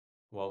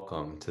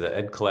Welcome to the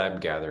Ed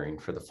Collab gathering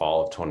for the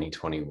fall of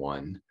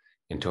 2021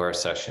 and to our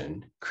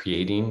session,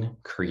 Creating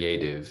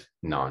Creative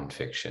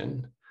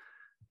Nonfiction.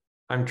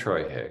 I'm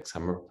Troy Hicks.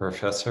 I'm a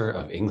professor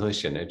of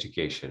English and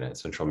Education at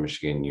Central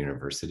Michigan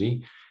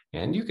University,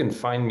 and you can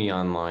find me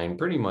online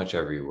pretty much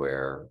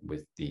everywhere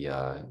with the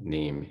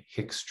name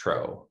Hicks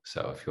Tro.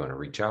 So if you want to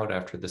reach out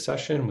after the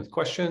session with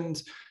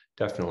questions,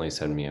 definitely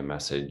send me a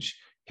message,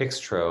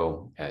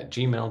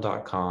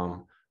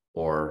 hickstro@gmail.com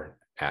or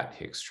at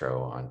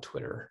Hickstro on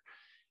Twitter.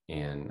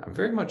 And I'm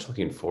very much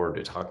looking forward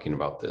to talking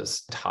about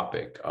this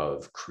topic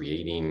of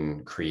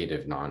creating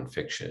creative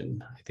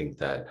nonfiction. I think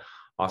that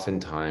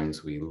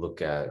oftentimes we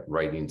look at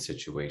writing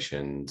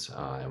situations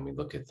and we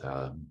look at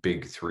the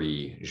big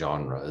three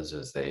genres,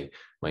 as they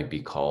might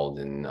be called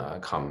in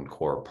Common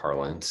Core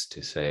parlance,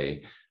 to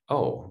say,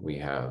 oh, we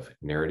have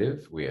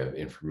narrative, we have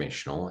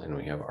informational, and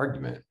we have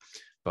argument.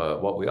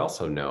 But what we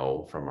also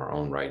know from our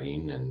own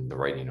writing and the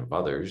writing of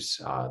others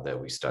that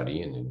we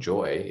study and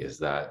enjoy is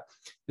that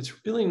it's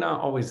really not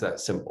always that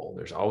simple.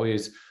 There's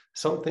always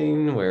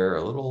something where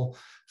a little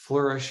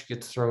flourish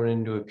gets thrown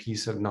into a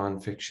piece of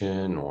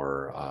nonfiction,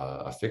 or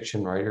a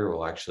fiction writer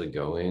will actually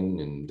go in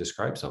and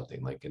describe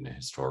something like in a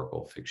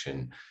historical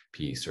fiction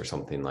piece or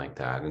something like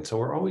that. And so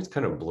we're always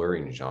kind of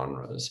blurring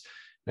genres.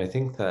 And I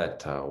think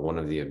that one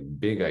of the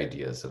big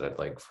ideas that I'd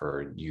like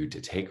for you to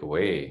take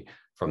away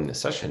from the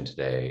session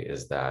today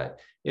is that,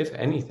 if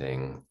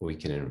anything, we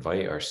can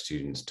invite our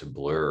students to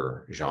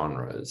blur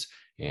genres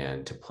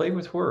and to play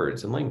with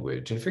words and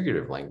language and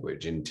figurative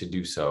language, and to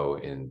do so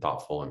in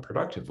thoughtful and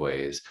productive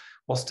ways,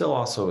 while still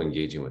also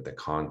engaging with the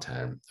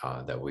content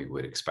that we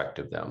would expect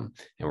of them.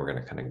 And we're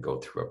going to kind of go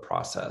through a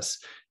process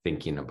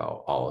thinking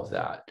about all of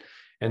that.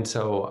 And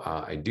so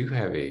I do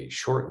have a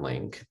short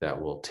link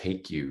that will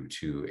take you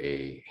to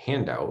a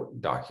handout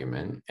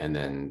document, and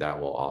then that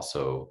will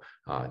also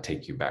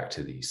take you back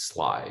to these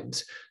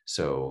slides.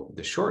 So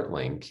the short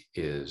link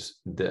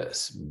is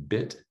this,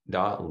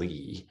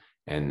 bit.ly,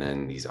 and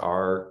then these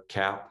are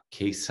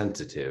case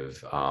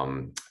sensitive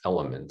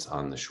elements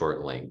on the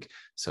short link.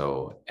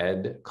 So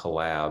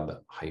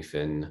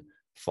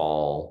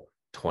edcollab-fall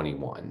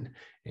 21.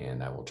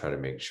 And I will try to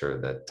make sure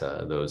that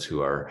those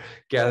who are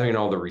gathering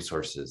all the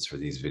resources for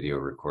these video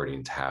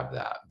recordings have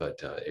that.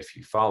 But if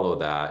you follow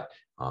that,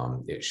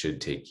 it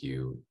should take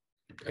you,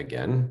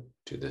 again,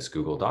 to this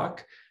Google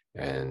Doc,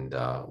 and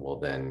will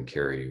then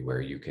carry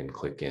where you can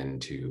click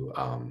into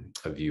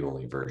a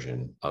view-only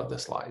version of the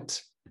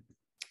slides.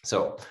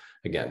 So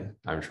again,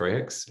 I'm Troy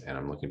Hicks, and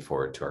I'm looking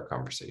forward to our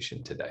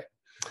conversation today.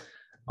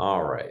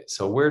 All right,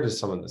 so where does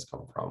some of this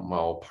come from?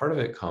 Well, part of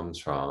it comes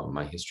from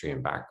my history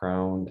and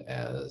background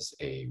as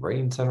a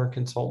writing center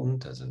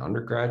consultant, as an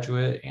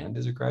undergraduate and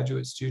as a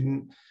graduate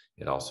student.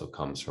 It also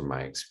comes from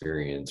my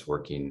experience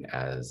working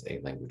as a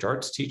language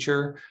arts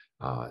teacher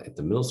at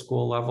the middle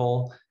school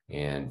level,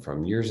 and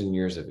from years and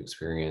years of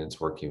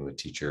experience working with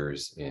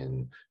teachers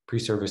in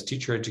pre-service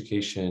teacher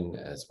education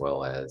as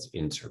well as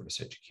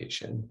in-service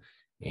education.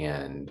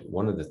 And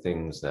one of the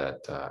things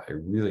that I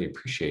really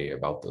appreciate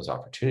about those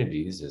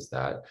opportunities is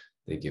that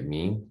they give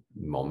me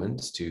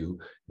moments to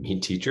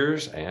meet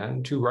teachers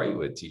and to write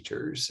with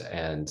teachers.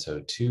 And so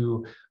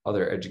two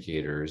other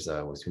educators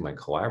with whom I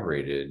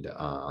collaborated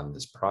on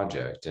this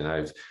project, and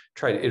I've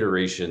tried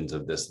iterations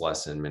of this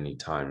lesson many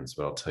times,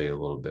 but I'll tell you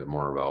a little bit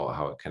more about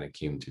how it kind of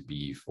came to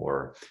be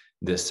for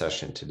this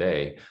session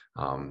today.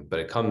 But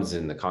it comes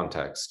in the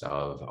context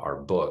of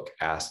our book,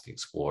 Ask,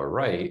 Explore,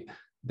 Write,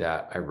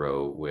 that I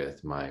wrote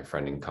with my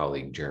friend and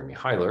colleague, Jeremy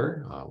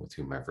Heiler, with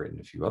whom I've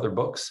written a few other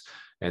books,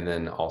 and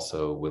then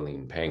also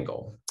Willeen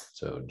Pangle.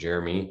 So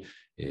Jeremy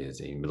is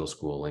a middle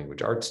school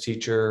language arts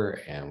teacher,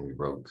 and we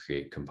wrote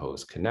Create,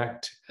 Compose,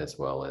 Connect, as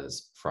well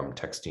as From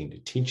Texting to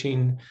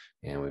Teaching.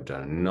 And we've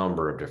done a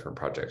number of different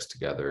projects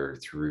together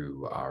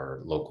through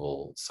our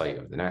local site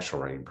of the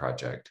National Writing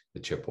Project,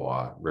 the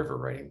Chippewa River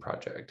Writing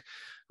Project.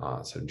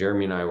 So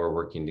Jeremy and I were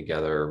working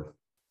together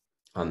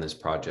on this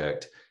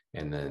project.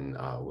 And then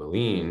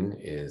Willeen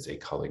is a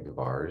colleague of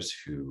ours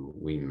who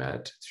we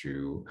met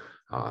through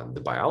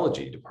the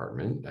biology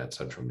department at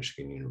Central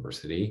Michigan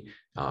University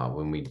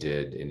when we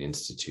did an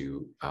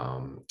institute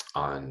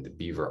on the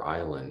Beaver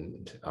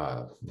Island,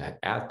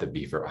 at the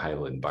Beaver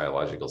Island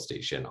Biological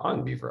Station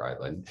on Beaver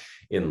Island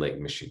in Lake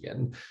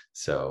Michigan.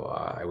 So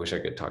I wish I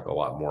could talk a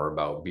lot more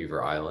about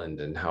Beaver Island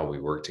and how we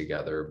work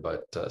together,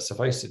 but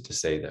suffice it to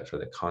say that for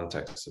the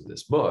context of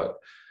this book,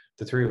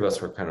 the three of us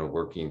were kind of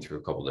working through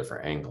a couple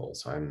different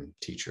angles. I'm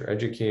teacher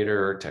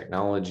educator,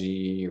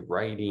 technology,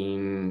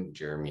 writing.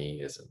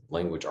 Jeremy is a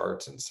language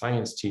arts and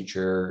science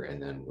teacher.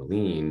 And then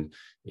Willeen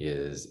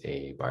is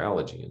a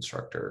biology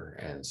instructor.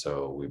 And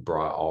so we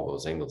brought all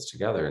those angles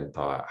together and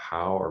thought,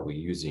 how are we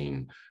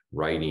using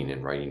writing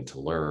and writing to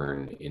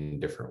learn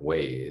in different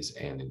ways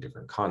and in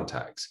different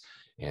contexts?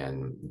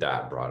 And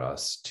that brought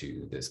us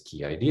to this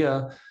key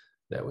idea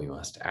that we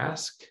must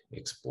ask,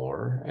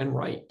 explore, and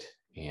write.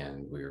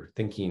 And we're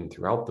thinking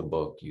throughout the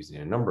book using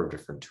a number of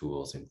different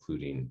tools,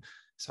 including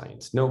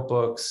science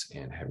notebooks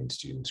and having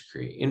students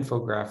create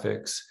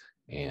infographics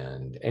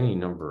and any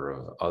number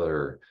of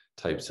other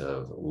types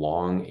of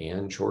long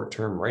and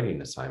short-term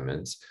writing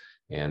assignments.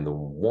 And the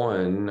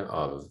one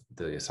of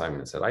the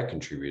assignments that I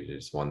contributed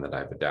is one that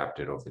I've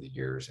adapted over the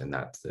years, and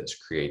that's this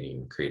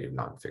creating creative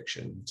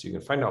nonfiction. So you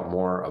can find out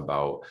more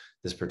about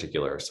this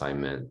particular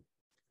assignment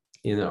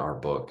in our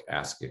book,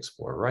 Ask,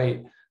 Explore,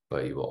 Write,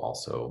 but you will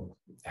also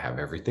have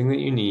everything that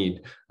you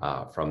need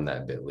from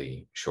that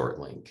bit.ly short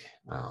link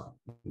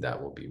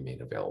that will be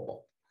made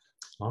available.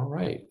 All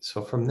right,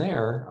 so from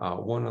there,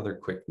 one other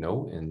quick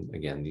note, and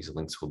again, these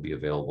links will be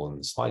available in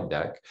the slide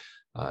deck.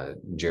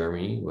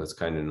 Jeremy was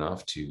kind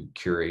enough to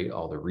curate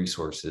all the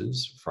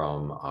resources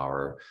from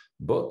our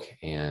book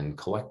and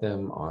collect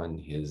them on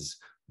his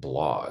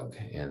blog.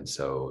 And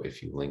so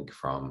if you link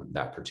from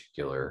that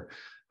particular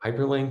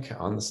hyperlink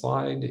on the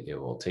slide, it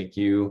will take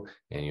you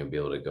and you'll be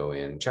able to go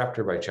in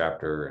chapter by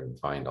chapter and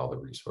find all the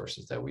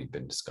resources that we've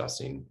been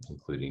discussing,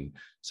 including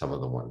some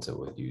of the ones that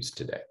we'll use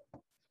today.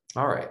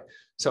 All right,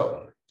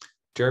 so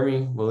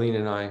Jeremy, Willeen,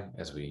 and I,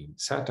 as we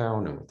sat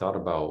down and we thought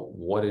about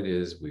what it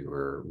is we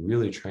were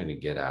really trying to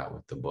get at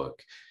with the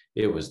book,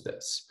 it was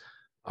this.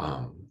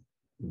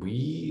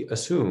 We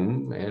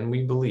assume and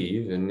we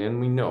believe and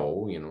we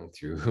know,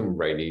 through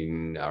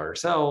writing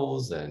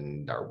ourselves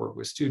and our work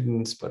with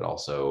students, but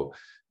also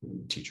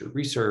teacher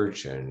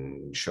research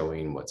and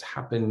showing what's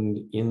happened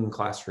in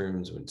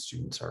classrooms when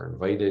students are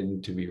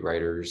invited to be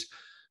writers,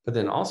 but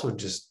then also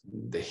just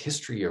the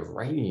history of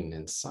writing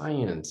and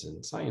science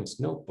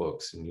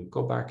notebooks. And you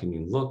go back and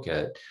you look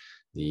at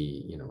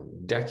the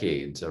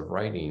decades of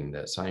writing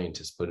that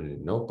scientists put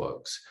in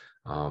notebooks.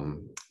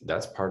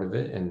 That's part of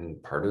it,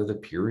 and part of the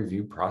peer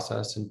review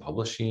process and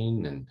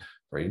publishing and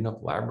writing up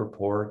lab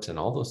reports and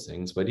all those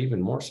things. But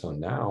even more so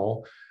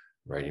now,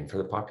 writing for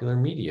the popular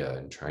media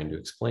and trying to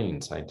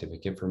explain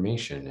scientific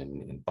information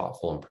in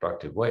thoughtful and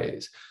productive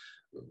ways.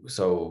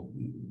 So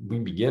we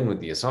begin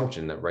with the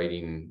assumption that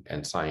writing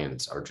and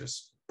science are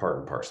just part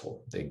and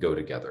parcel. They go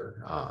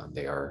together.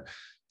 They are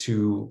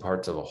two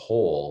parts of a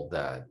whole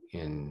that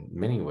in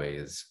many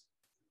ways,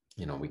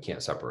 we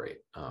can't separate.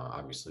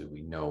 Obviously,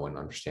 we know and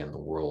understand the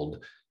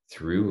world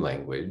through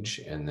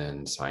language, and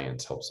then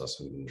science helps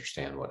us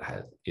understand what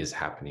is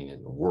happening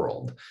in the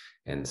world.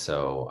 And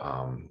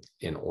so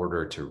in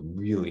order to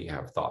really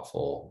have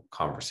thoughtful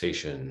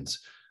conversations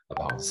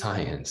about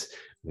science,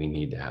 we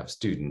need to have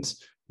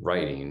students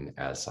writing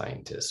as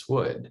scientists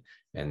would.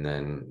 And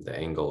then the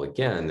angle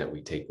again that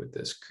we take with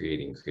this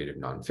creating creative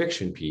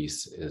nonfiction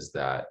piece is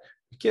that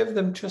we give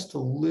them just a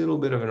little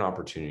bit of an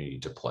opportunity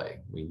to play.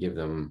 We give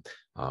them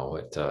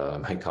what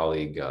my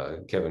colleague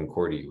Kevin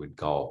Cordy would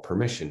call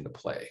permission to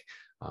play.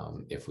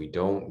 If we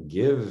don't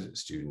give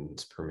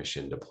students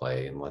permission to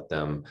play and let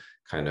them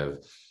kind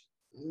of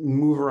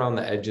move around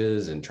the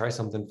edges and try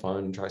something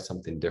fun, try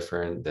something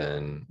different,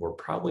 then we're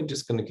probably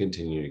just going to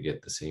continue to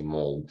get the same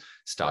old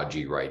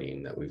stodgy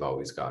writing that we've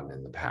always gotten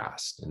in the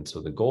past. And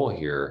so the goal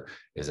here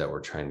is that we're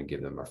trying to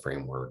give them a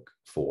framework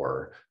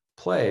for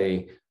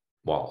play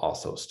while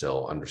also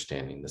still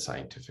understanding the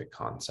scientific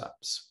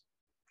concepts.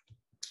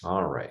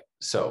 All right,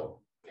 so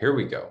here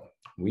we go.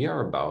 We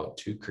are about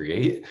to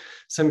create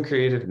some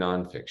creative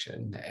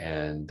nonfiction.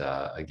 And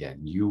again,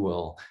 you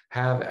will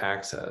have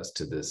access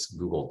to this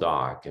Google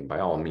Doc. And by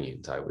all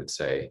means, I would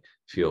say,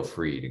 feel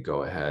free to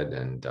go ahead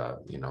and,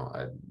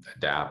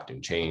 adapt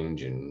and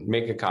change and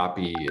make a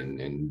copy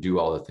and do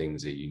all the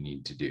things that you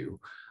need to do.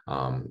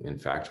 In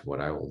fact,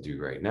 what I will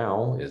do right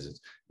now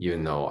is,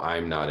 even though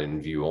I'm not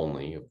in view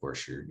only, of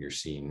course, you're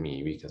seeing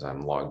me because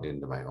I'm logged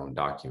into my own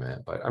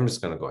document, but I'm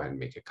just going to go ahead and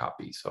make a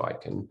copy so I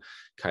can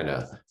kind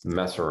of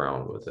mess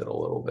around with it a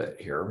little bit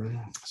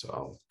here. So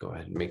I'll go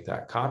ahead and make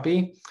that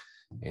copy,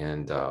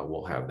 and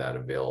we'll have that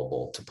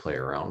available to play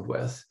around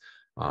with.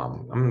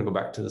 I'm going to go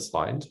back to the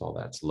slides while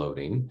that's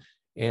loading.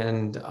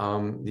 And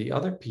the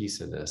other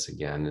piece of this,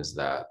 again, is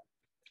that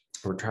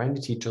we're trying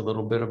to teach a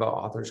little bit about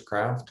author's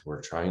craft.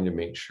 We're trying to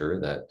make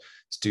sure that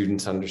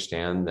students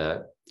understand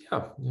that,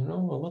 a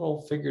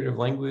little figurative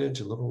language,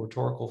 a little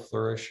rhetorical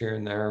flourish here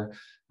and there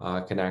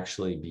can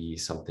actually be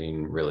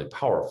something really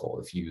powerful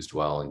if used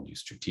well and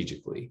used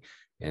strategically.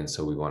 And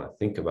so we want to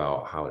think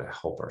about how to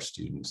help our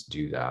students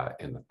do that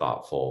in a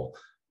thoughtful,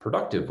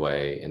 productive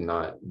way, and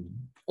not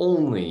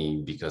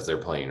only because they're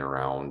playing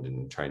around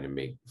and trying to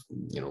make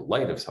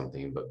light of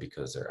something, but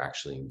because they're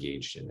actually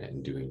engaged in it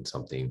and doing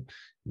something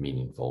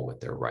meaningful with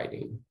their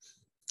writing.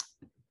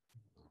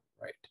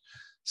 Right.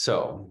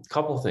 So a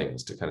couple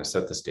things to kind of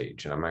set the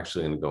stage, and I'm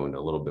actually going to go into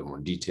a little bit more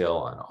detail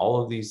on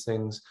all of these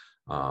things,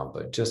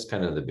 but just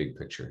kind of the big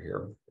picture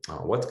here.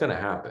 What's going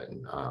to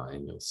happen,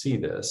 and you'll see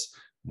this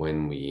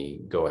when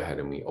we go ahead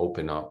and we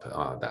open up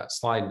that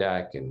slide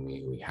deck and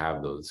we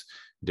have those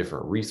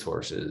different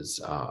resources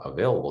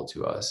available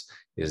to us,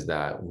 is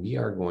that we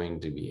are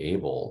going to be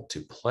able to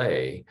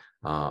play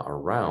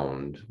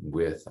around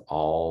with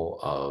all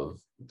of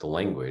the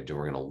language, and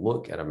we're going to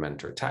look at a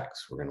mentor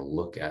text. We're going to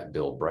look at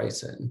Bill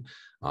Bryson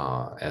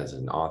as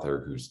an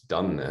author who's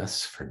done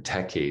this for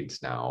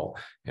decades now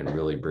and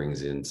really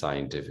brings in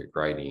scientific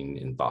writing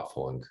in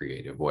thoughtful and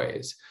creative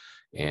ways.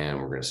 And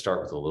we're going to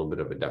start with a little bit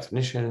of a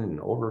definition and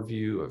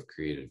overview of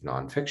creative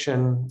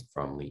nonfiction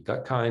from Lee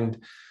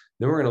Gutkind.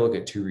 Then we're going to look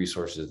at two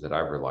resources that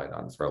I've relied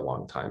on for a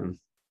long time.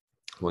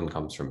 One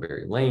comes from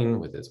Barry Lane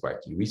with his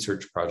Wacky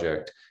Research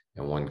Project,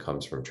 and one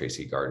comes from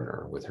Tracy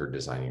Gardner with her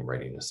Designing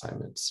Writing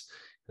Assignments.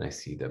 And I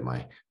see that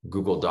my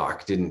Google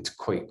Doc didn't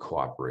quite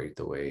cooperate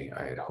the way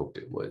I had hoped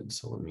it would.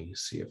 So let me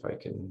see if I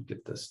can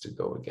get this to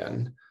go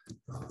again.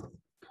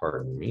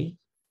 Pardon me.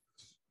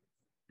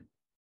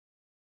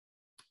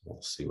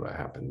 We'll see what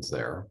happens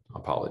there.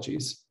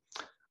 Apologies.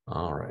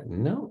 All right,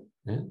 no,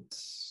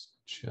 it's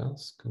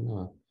just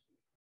gonna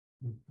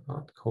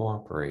not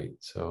cooperate.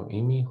 So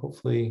Amy,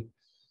 hopefully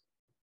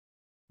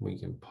we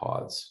can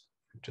pause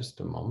for just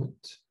a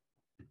moment.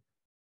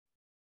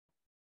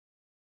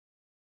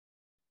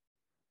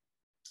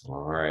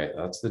 All right,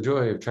 that's the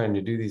joy of trying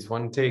to do these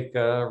one take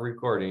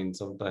recordings.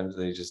 Sometimes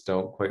they just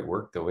don't quite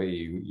work the way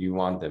you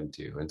want them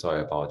to. And so I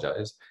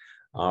apologize.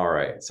 All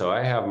right, so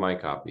I have my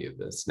copy of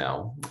this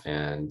now.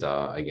 And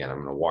again, I'm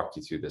gonna walk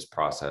you through this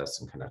process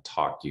and kind of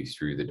talk you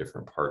through the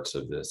different parts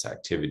of this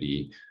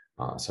activity.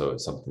 So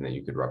it's something that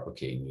you could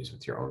replicate and use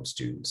with your own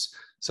students.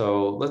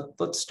 So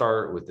let's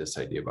start with this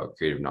idea about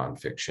creative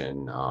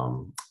nonfiction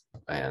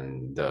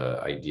and the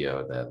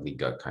idea that Lee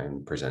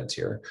Gutkind presents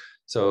here.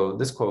 So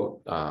this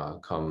quote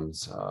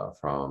comes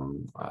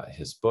from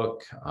his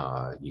book,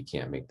 You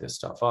Can't Make This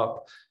Stuff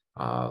Up.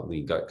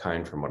 Lee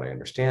Gutkind, from what I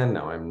understand.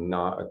 Now, I'm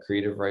not a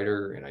creative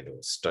writer and I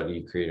don't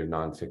study creative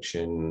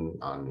nonfiction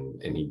on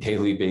any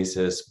daily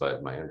basis,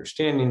 but my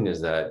understanding is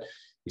that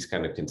he's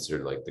kind of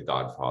considered like the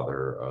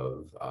godfather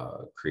of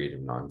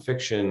creative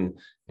nonfiction.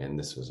 And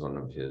this was one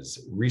of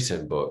his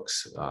recent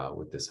books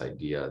with this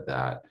idea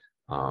that,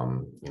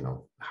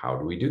 how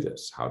do we do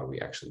this? How do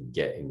we actually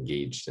get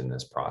engaged in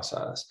this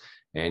process?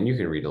 And you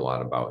can read a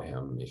lot about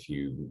him. If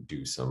you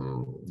do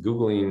some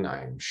Googling,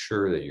 I'm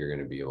sure that you're going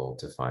to be able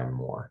to find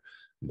more.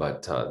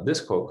 But this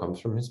quote comes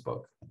from his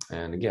book.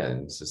 And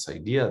again, it's this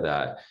idea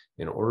that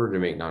in order to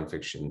make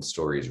nonfiction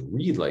stories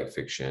read like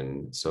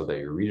fiction so that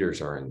your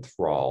readers are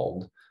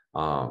enthralled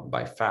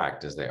by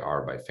fact as they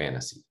are by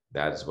fantasy.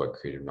 That is what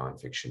creative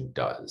nonfiction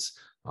does.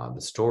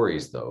 The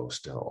stories, though,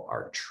 still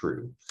are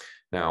true.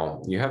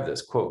 Now, you have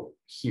this quote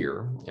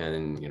here,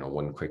 and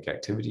one quick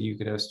activity you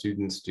could have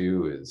students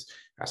do is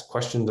ask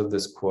questions of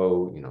this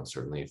quote.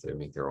 Certainly if they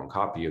make their own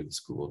copy of the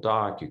Google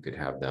Doc, you could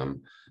have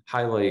them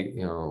highlight,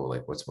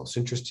 like what's most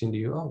interesting to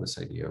you? Oh, this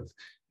idea of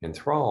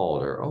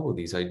enthralled, or oh,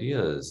 these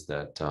ideas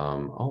that,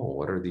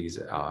 what are these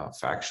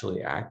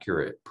factually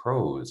accurate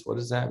prose? What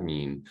does that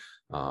mean?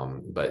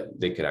 But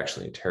they could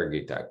actually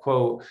interrogate that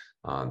quote.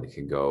 They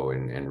could go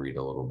and read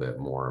a little bit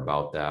more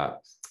about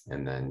that.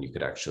 And then you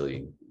could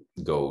actually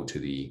go to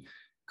the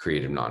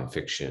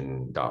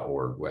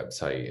creativenonfiction.org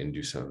website and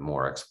do some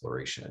more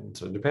exploration.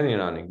 So depending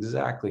on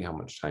exactly how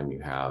much time you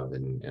have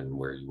and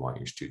where you want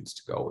your students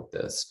to go with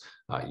this,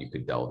 you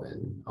could delve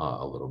in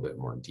a little bit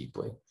more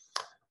deeply.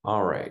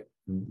 All right,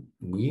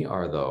 we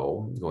are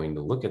though going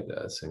to look at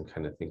this and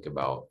kind of think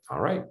about, all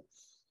right,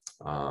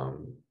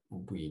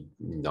 we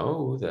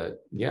know that,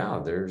 yeah,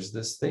 there's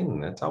this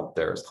thing that's out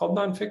there. It's called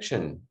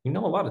nonfiction. You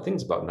know a lot of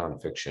things about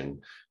nonfiction.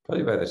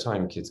 Probably by the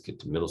time kids get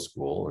to middle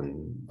school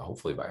and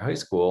hopefully by high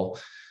school,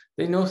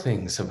 they know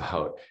things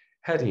about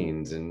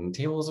headings and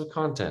tables of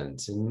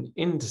contents and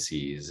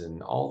indices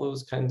and all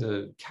those kinds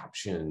of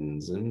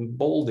captions and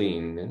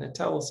bolding and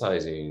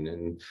italicizing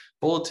and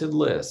bulleted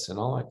lists and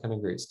all that kind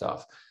of great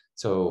stuff.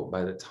 So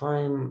by the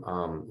time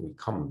we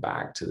come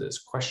back to this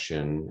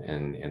question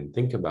and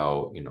think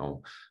about,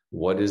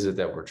 what is it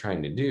that we're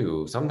trying to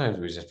do? Sometimes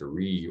we just have to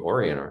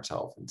reorient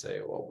ourselves and say,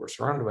 well, we're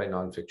surrounded by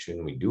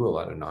nonfiction. We do a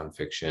lot of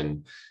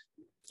nonfiction.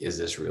 Is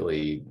this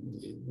really,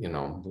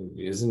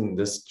 isn't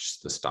this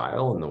just the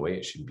style and the way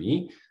it should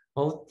be?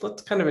 Well,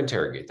 let's kind of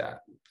interrogate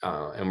that.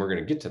 And we're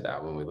going to get to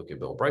that when we look at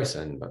Bill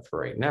Bryson. But for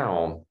right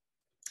now,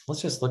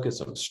 let's just look at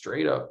some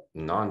straight up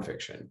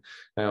nonfiction.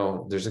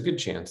 Now, there's a good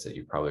chance that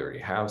you probably already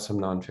have some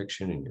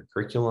nonfiction in your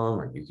curriculum,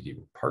 or you could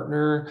even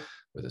partner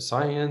with a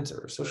science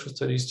or a social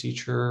studies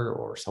teacher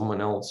or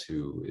someone else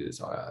who is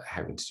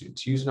having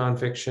students use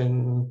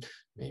nonfiction,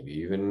 maybe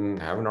even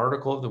have an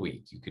article of the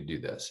week. You could do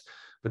this.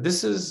 But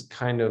this is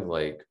kind of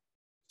like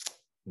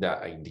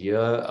that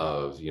idea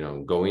of,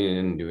 going in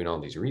and doing all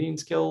these reading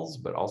skills,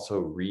 but also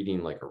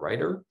reading like a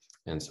writer.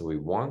 And so we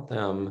want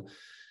them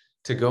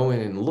to go in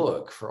and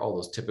look for all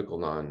those typical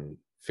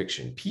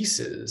nonfiction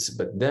pieces,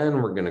 but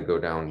then we're going to go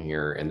down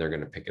here and they're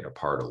going to pick it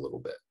apart a little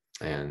bit.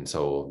 And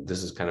so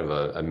this is kind of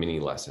a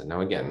mini lesson.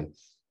 Now, again,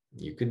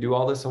 you could do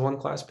all this in one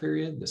class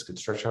period. This could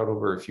stretch out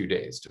over a few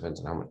days, depends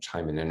on how much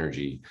time and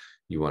energy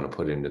you want to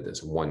put into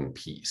this one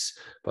piece.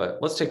 But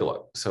let's take a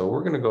look. So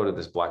we're going to go to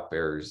this Black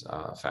Bears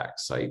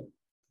Facts site.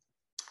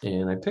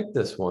 And I picked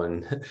this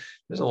one.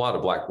 There's a lot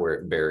of Black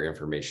Bear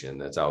information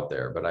that's out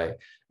there, but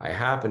I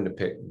happened to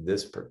pick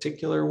this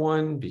particular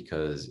one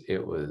because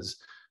it was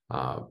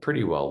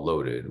pretty well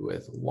loaded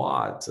with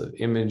lots of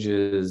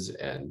images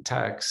and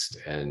text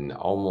and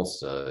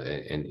almost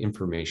an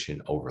information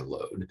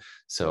overload.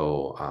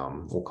 So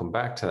we'll come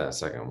back to that in a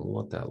second.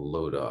 We'll let that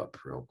load up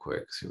real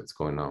quick, see what's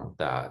going on with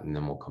that, and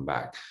then we'll come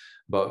back.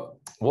 But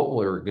what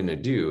we're going to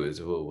do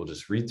is we'll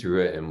just read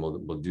through it, and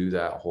we'll do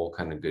that whole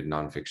kind of good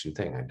nonfiction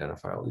thing,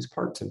 identify all these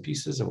parts and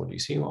pieces. And what do you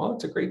see? Well,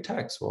 it's a great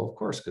text. Well, of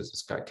course, because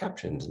it's got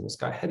captions and it's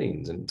got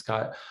headings and it's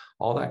got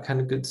all that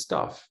kind of good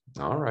stuff.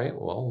 All right,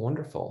 well,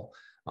 wonderful.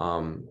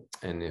 And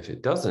if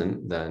it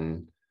doesn't,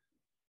 then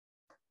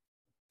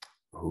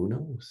who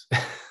knows?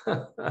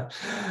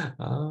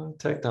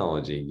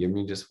 Technology, give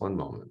me just one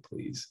moment,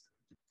 please.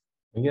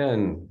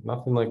 Again,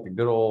 nothing like the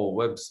good old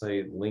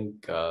website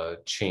link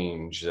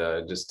change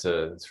just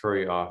to throw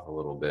you off a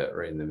little bit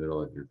right in the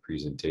middle of your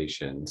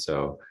presentation.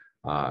 So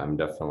I'm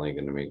definitely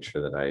going to make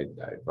sure that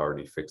I've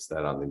already fixed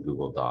that on the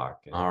Google Doc.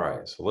 All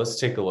right, so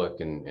let's take a look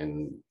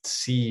and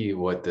see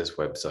what this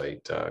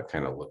website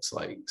kind of looks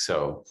like.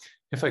 So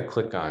if I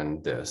click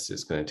on this,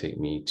 it's going to take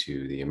me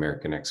to the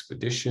American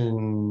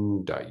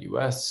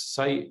Expedition.us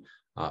site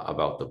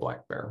about the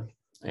black bear.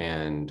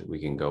 And we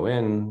can go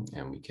in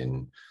and we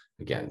can,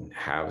 again,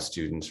 have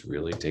students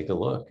really take a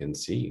look and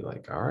see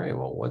like, all right,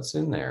 well, what's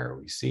in there?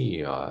 We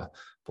see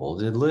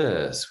bolded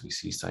lists, we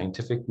see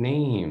scientific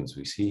names,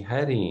 we see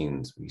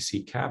headings, we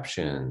see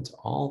captions,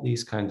 all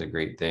these kinds of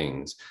great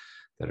things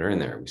that are in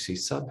there. We see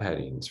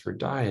subheadings for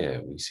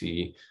diet, we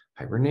see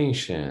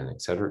hibernation,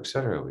 et cetera, et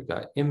cetera. We've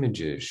got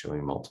images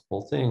showing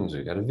multiple things.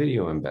 We've got a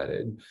video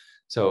embedded.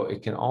 So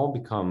it can all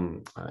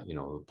become,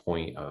 the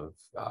point of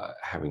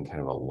having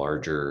kind of a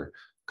larger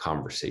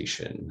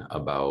conversation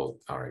about,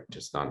 all right,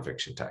 just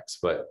nonfiction text.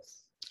 But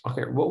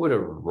okay, what would a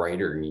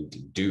writer need to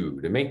do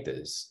to make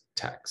this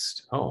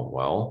text? Oh,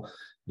 well,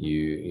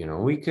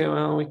 we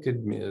could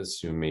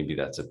assume maybe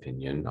that's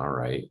opinion. All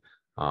right.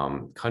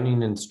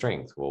 Cunning and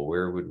strength. Well,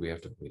 where would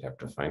we'd have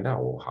to find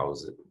out, well, how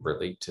does it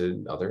relate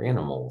to other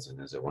animals? And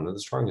is it one of the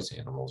strongest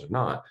animals or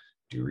not?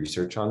 Do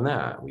research on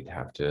that. We'd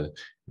have to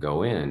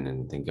go in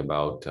and think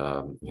about,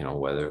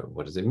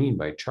 what does it mean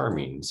by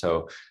charming?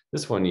 So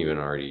this one even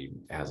already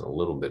has a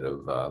little bit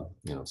of,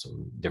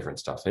 some different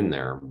stuff in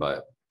there,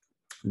 but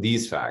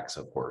these facts,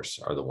 of course,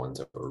 are the ones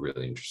that we're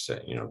really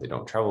interested in. They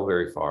don't travel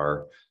very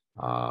far,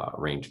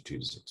 range of 2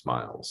 to 6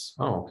 miles.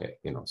 Oh, okay.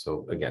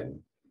 So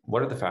again,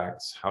 what are the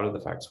facts? How do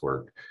the facts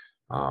work?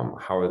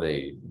 How are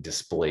they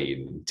displayed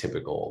in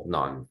typical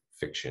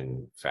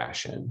nonfiction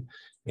fashion?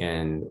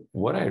 And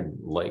what I'd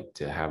like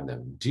to have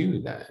them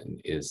do then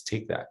is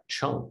take that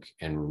chunk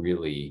and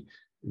really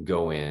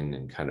go in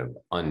and kind of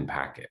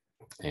unpack it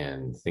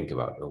and think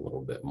about it a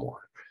little bit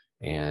more.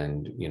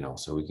 And,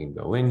 so we can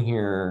go in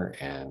here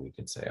and we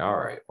can say, all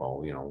right,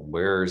 well,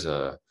 where's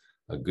a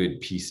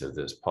good piece of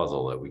this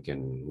puzzle that we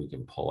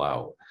can pull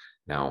out?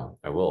 Now,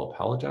 I will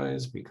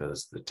apologize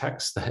because the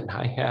text that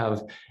I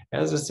have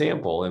as a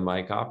sample in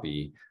my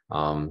copy,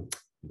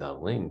 the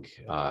link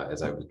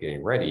as I was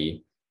getting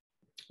ready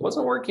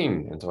wasn't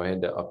working. And so I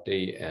had to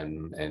update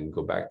and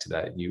go back to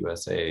that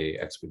USA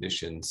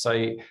Expedition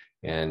site.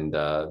 And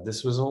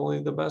this was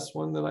only the best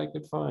one that I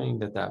could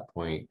find at that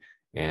point.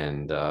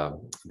 And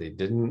they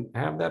didn't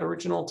have that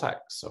original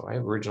text. So I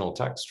have original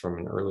text from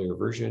an earlier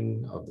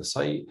version of the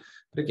site.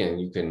 But again,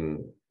 you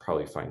can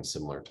probably find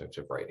similar types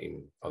of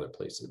writing other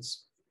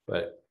places.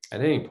 But at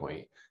any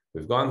point,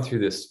 we've gone through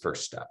this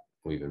first step.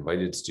 We've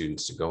invited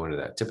students to go into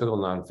that typical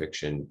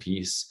nonfiction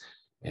piece.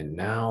 And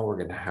now we're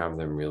going to have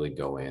them really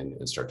go in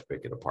and start to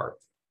pick it apart.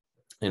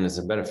 And it's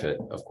a benefit,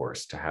 of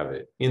course, to have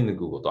it in the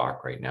Google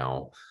Doc right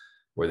now,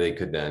 where they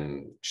could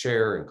then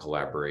share and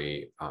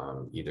collaborate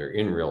either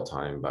in real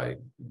time by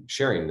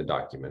sharing the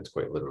documents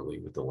quite literally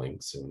with the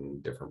links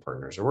and different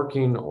partners are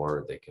working,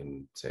 or they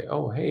can say,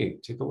 oh, hey,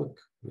 take a look,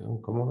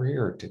 come over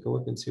here, take a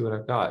look and see what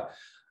I've got.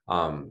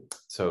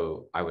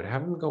 So I would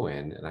have them go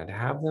in and I'd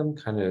have them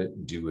kind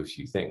of do a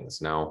few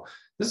things. Now,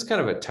 this is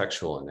kind of a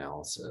textual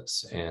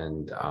analysis.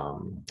 And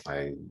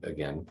I,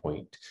 again,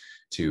 point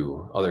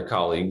to other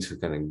colleagues who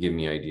kind of give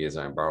me ideas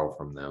and I borrow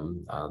from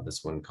them.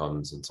 This one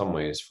comes in some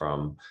ways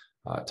from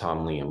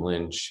Tom Liam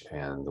Lynch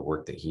and the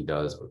work that he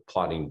does with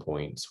plotting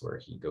points, where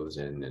he goes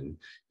in and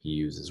he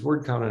uses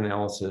word count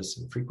analysis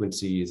and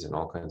frequencies and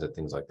all kinds of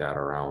things like that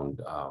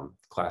around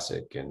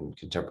classic and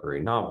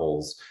contemporary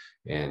novels,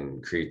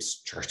 and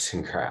creates charts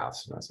and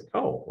graphs. And I was like,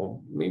 oh,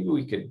 well, maybe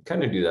we could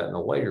kind of do that in a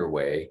lighter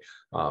way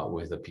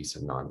with a piece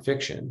of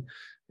nonfiction.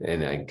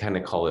 And I kind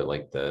of call it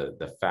like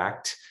the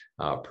fact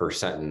per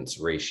sentence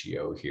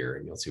ratio here,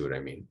 and you'll see what I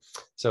mean.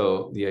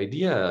 So the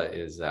idea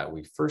is that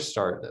we first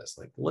start this,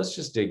 like, let's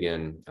just dig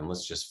in and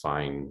let's just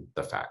find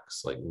the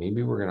facts. Like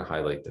maybe we're going to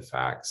highlight the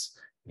facts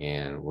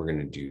and we're going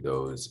to do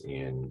those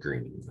in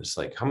green. It's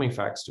like, how many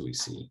facts do we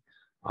see?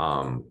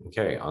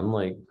 Okay,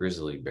 unlike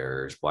grizzly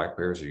bears, black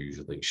bears are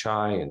usually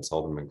shy and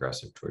seldom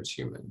aggressive towards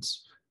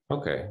humans.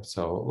 Okay,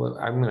 so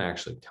I'm going to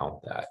actually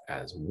count that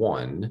as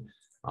 1.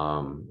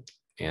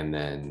 And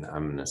then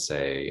I'm going to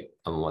say,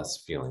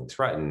 unless feeling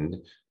threatened,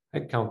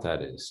 I'd count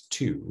that as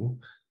 2.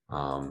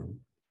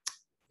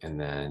 And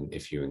then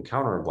if you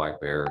encounter a black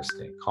bear,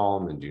 stay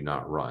calm and do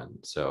not run.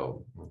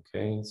 So,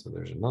 okay, so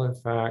there's another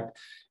fact.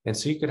 And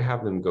so you could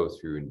have them go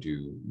through and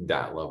do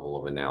that level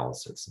of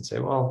analysis and say,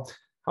 well,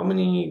 how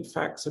many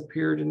facts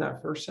appeared in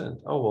that first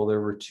sentence? Oh, well,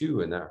 there were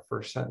 2 in that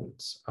first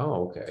sentence.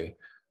 Oh, okay.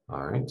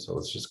 All right, so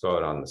let's just go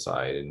out on the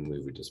side and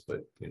we would just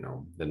put,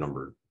 the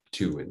number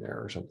 2 in there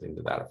or something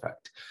to that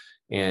effect.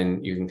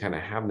 And you can kind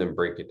of have them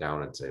break it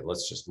down and say,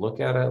 let's just look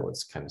at it.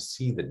 Let's kind of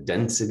see the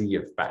density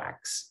of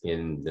facts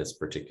in this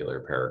particular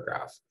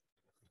paragraph.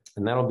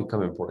 And that'll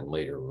become important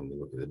later when we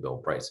look at the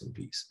Bill Bryson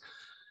piece.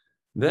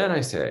 Then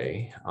I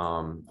say,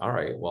 all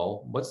right,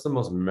 well, what's the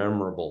most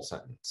memorable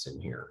sentence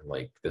in here?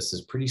 Like, this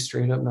is pretty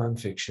straight up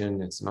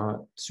nonfiction. It's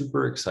not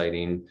super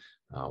exciting.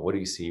 What do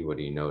you see? What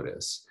do you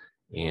notice?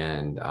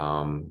 And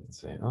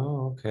say,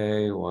 oh,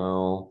 okay,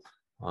 well,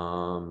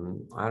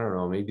 I don't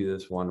know, maybe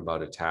this one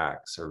about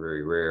attacks are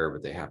very rare,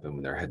 but they happen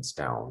when their head's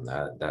down.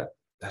 That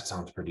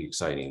sounds pretty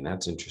exciting.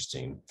 That's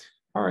interesting.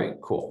 All right,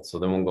 cool. So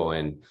then we'll go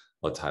in,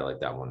 let's highlight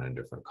that one in a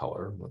different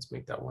color. Let's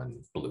make that one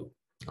blue.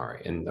 All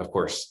right, and of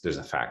course, there's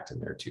a fact in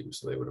there too.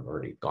 So they would have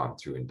already gone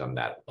through and done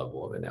that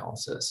level of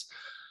analysis.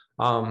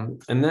 And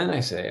then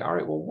I say, all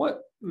right, well,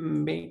 what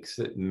makes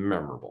it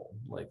memorable?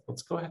 Like,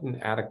 let's go ahead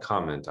and add a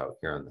comment out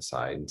here on the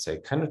side and say,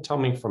 kind of tell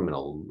me from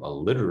a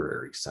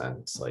literary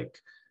sense, like,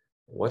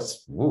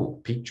 what's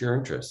piqued your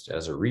interest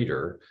as a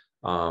reader,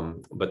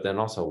 but then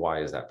also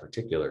why is that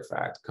particular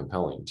fact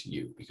compelling to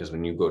you? Because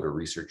when you go to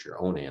research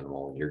your own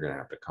animal, you're going to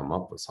have to come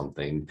up with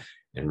something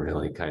and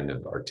really kind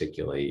of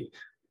articulate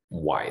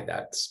why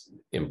that's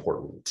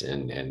important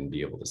and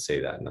be able to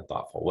say that in a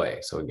thoughtful way.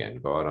 So again,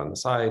 go out on the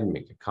side,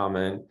 make a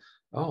comment.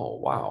 Oh,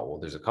 wow, well,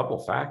 there's a couple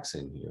facts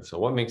in here. So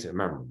what makes it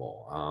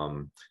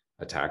memorable?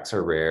 Attacks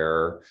are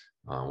rare.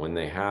 When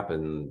they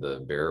happen, the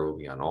bear will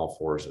be on all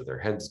fours with their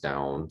heads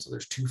down. So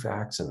there's 2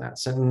 facts in that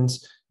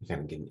sentence. You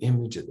kind of get an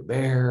image of the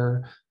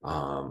bear.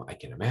 I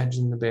can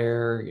imagine the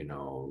bear,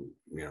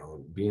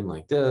 being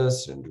like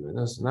this and doing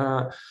this and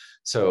that.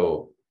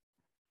 So,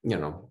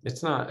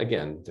 it's not,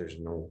 again, there's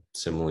no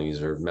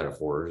similes or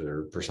metaphors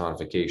or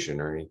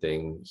personification or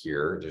anything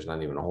here. There's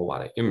not even a whole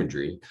lot of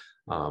imagery.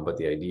 But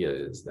the idea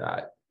is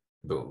that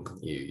boom,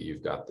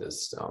 you've got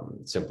this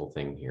simple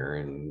thing here,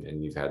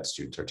 and you've had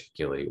students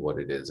articulate what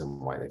it is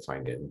and why they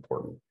find it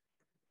important.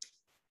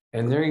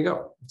 And there you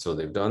go. So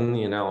they've done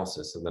the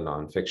analysis of the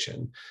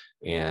nonfiction,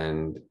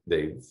 and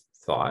they've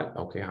thought,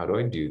 okay, how do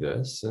I do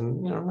this?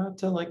 And, not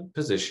to like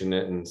position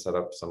it and set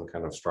up some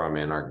kind of straw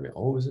man argument.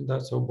 Oh, isn't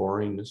that so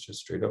boring? It's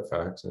just straight up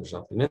facts. There's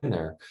nothing in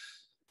there.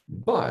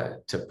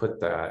 But to put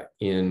that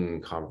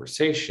in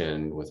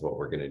conversation with what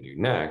we're going to do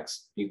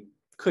next, you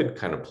could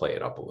kind of play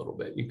it up a little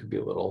bit. You could be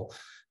a little,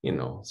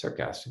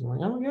 sarcastic, like,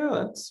 oh yeah,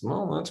 that's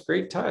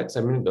great text.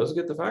 I mean, it does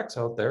get the facts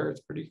out there.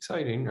 It's pretty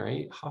exciting,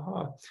 right?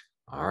 Haha.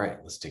 All right,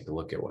 let's take a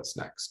look at what's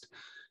next.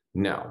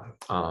 Now,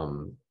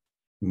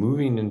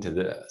 moving into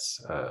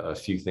this, a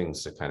few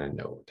things to kind of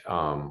note.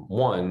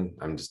 One,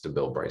 I'm just a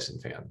Bill Bryson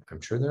fan. I'm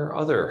sure there are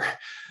other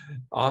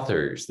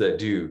authors that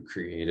do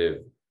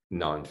creative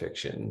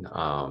nonfiction,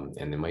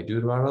 and they might do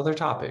it about other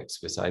topics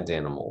besides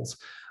animals.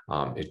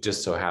 It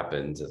just so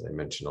happens, as I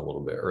mentioned a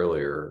little bit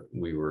earlier,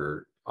 we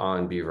were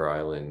on Beaver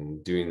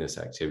Island doing this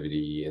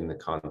activity in the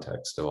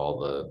context of all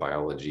the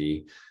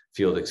biology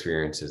field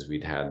experiences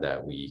we'd had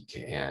that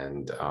week.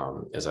 And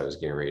as I was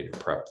getting ready to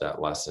prep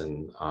that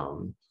lesson,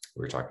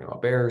 we were talking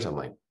about bears. I'm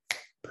like,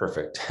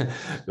 perfect.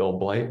 Bill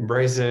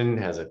Bryson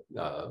has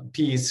a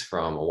piece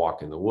from A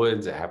Walk in the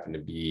Woods. It happened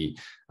to be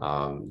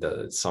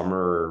the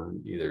summer,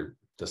 either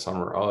the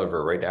summer of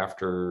or right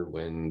after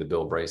when the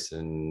Bill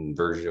Bryson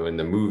version, when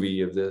the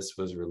movie of this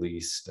was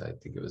released. I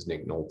think it was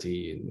Nick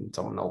Nolte and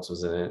someone else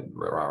was in it,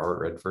 Robert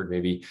Redford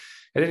maybe.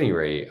 At any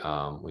rate,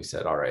 we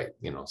said, all right,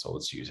 so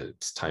let's use it.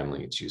 It's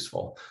timely, it's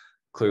useful.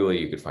 Clearly,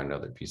 you could find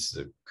other pieces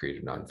of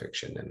creative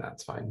nonfiction, and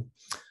that's fine.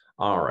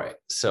 All right,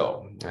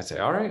 so I say,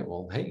 all right,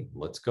 well, hey,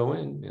 let's go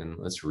in and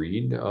let's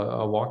read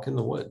A Walk in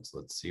the Woods.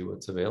 Let's see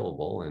what's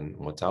available and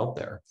what's out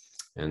there.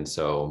 And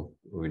so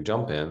we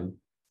jump in.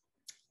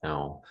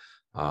 Now,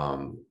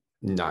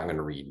 not going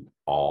to read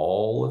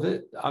all of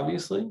it,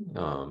 obviously.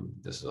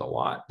 This is a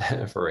lot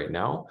for right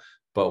now.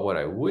 But what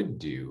I would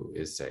do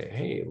is say,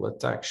 hey,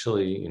 let's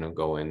actually,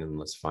 go in and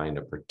let's find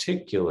a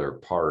particular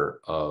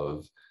part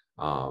of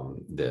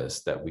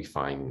this that we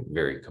find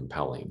very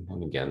compelling.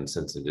 And again,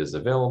 since it is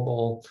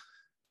available,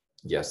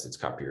 yes, it's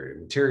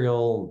copyrighted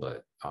material,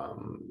 but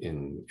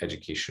in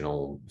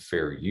educational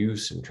fair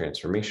use and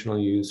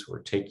transformational use,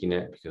 we're taking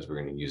it because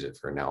we're going to use it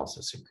for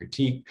analysis and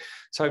critique.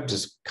 So I've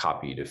just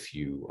copied a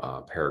few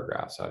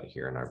paragraphs out of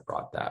here, and I've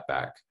brought that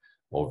back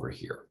over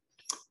here.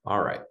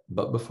 All right,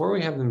 but before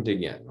we have them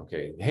dig in,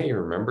 okay, hey,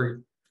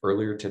 remember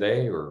earlier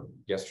today or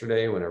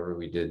yesterday, whenever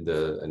we did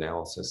the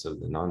analysis of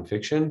the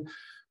nonfiction,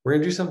 we're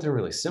going to do something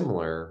really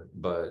similar,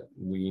 but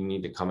we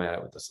need to come at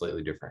it with a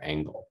slightly different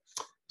angle.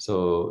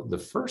 So the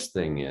first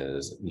thing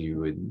is you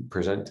would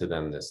present to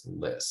them this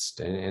list,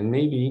 and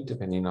maybe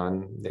depending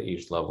on the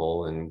age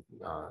level and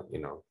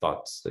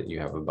thoughts that you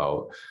have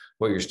about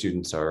what your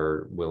students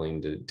are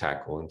willing to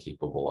tackle and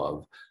capable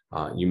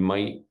of, you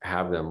might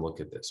have them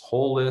look at this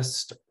whole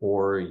list,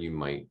 or you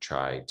might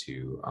try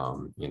to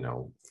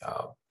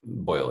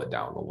boil it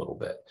down a little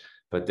bit.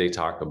 But they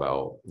talk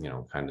about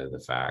kind of the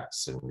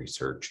facts and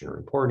research and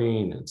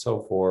reporting and so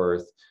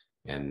forth,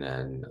 and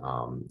then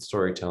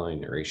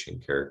storytelling, narration,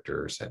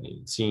 character,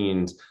 setting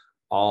scenes,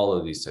 all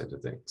of these types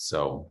of things.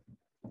 So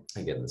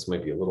again, this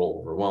might be a little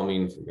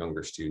overwhelming for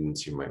younger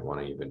students. You might want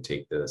to even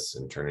take this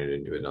and turn it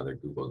into another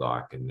Google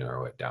Doc and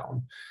narrow it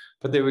down.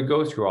 But they would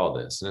go through all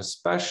this. And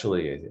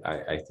especially,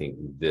 I think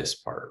this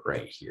part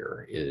right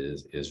here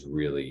is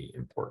really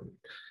important.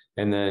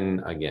 And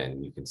then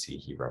again, you can see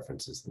he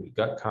references the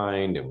gut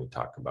kind, and we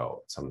talk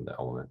about some of the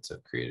elements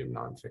of creative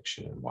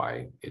nonfiction and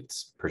why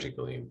it's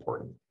particularly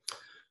important.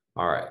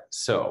 All right,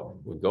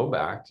 so we go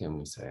back and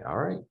we say, all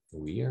right,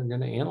 we are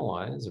going to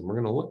analyze and we're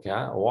going to look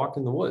at a walk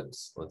in the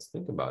woods. Let's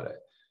think about it.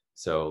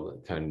 So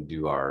kind of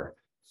do our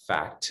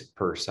fact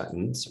per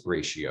sentence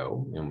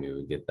ratio, and we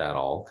would get that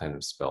all kind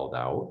of spelled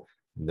out.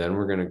 Then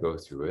we're going to go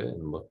through it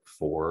and look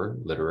for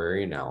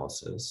literary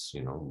analysis.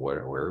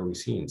 Where are we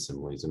seeing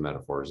similes and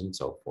metaphors and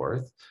so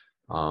forth?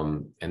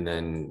 And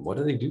then what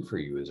do they do for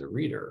you as a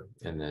reader?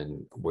 And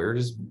then where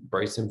does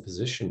Bryson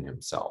position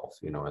himself,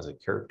 as a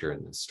character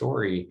in the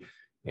story?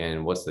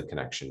 And what's the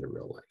connection to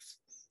real life?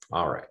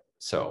 All right.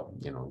 So,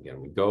 again,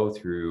 we go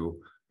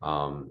through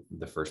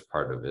the first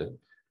part of it.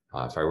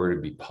 If I were to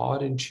be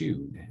pawed and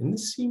chewed, and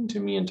this seemed to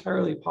me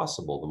entirely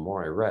possible the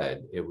more I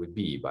read, it would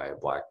be by a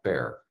black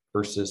bear,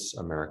 Ursus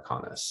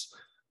americanus.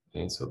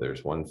 Okay, so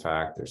there's one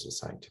fact, there's a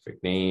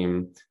scientific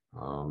name.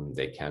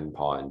 They can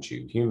paw and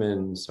chew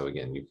humans. So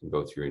again, you can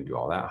go through and do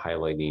all that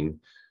highlighting.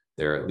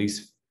 There are at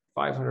least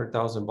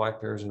 500,000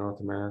 black bears in North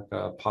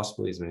America,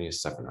 possibly as many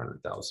as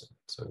 700,000.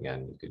 So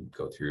again, you could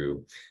go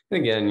through,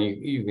 and again,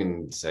 you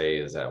can say,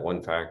 is that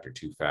one fact or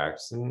two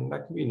facts? And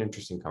that could be an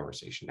interesting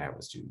conversation to have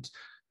with students.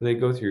 But they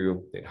go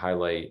through, they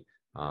highlight,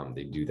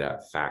 they do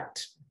that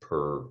fact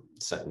per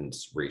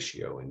sentence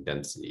ratio and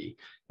density.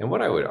 And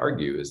what I would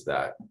argue is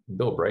that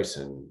Bill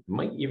Bryson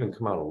might even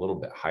come out a little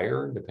bit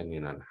higher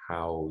depending on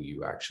how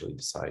you actually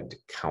decide to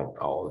count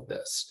all of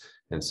this.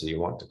 And so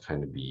you want to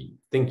kind of be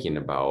thinking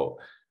about,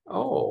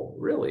 oh,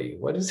 really?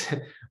 What is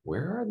it?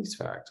 Where are these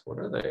facts? What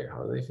are they?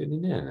 How are they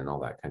fitting in? And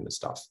all that kind of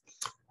stuff.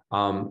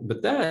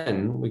 But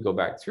then we go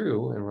back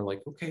through and we're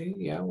like, okay,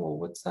 yeah, well,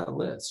 what's that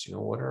list?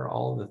 What are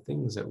all the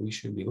things that we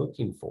should be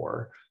looking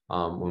for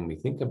when we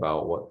think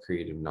about what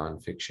creative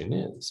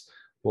nonfiction is?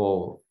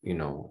 Well,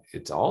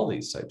 it's all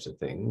these types of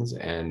things.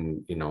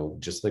 And,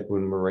 just like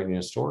when we're writing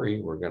a story,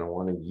 we're going to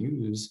want to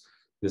use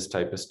this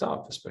type of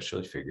stuff,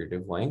 especially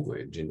figurative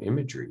language and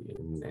imagery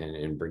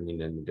and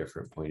bringing in a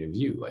different point of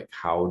view. Like,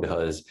 how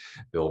does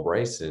Bill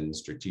Bryson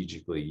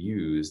strategically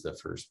use the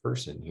first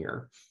person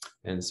here?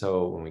 And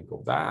so when we go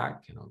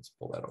back, let's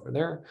pull that over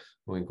there.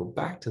 When we go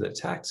back to the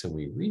text and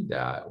we read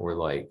that, we're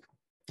like,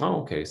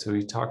 oh, okay, so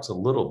he talks a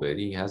little bit.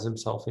 He has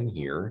himself in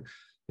here.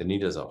 Then he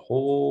does a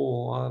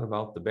whole lot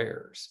about the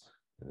bears.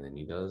 And then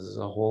he does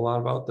a whole lot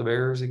about the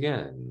bears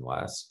again.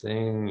 Last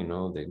thing,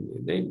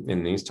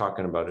 and he's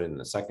talking about it in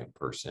the second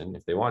person.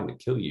 If they wanted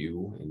to kill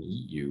you and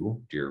eat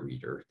you, dear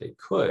reader, they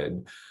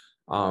could.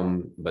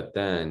 But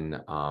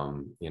then,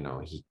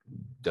 he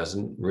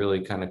doesn't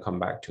really kind of come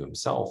back to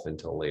himself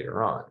until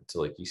later on. So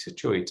like he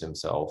situates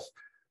himself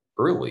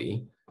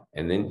early,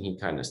 and then he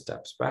kind of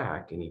steps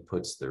back and he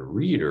puts the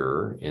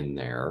reader in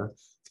there.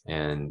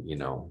 And,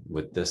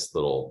 with this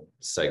little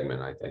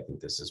segment, I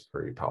think this is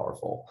pretty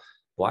powerful.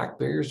 Black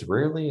bears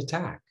rarely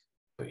attack,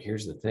 but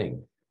here's the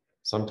thing.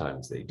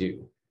 Sometimes they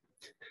do.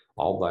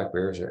 All black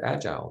bears are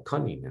agile,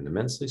 cunning, and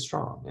immensely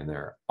strong, and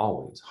they're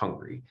always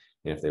hungry.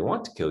 And if they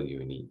want to kill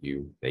you and eat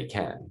you, they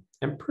can,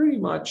 and pretty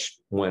much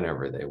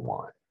whenever they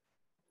want.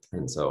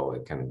 And so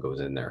it kind of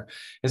goes in there.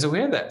 And so we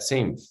have that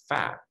same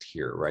fact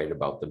here, right,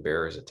 about the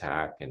bears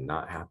attack and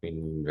not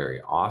happening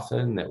very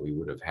often that we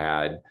would have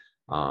had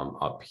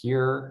up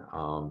here.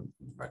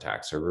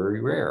 Attacks are very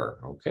rare.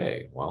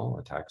 Okay, well,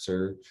 attacks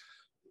are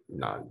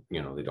not,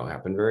 they don't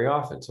happen very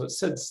often. So it's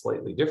said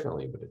slightly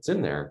differently, but it's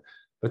in there.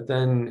 But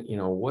then,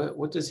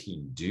 what does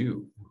he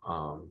do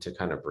to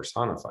kind of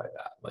personify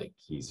that? Like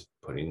he's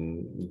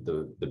putting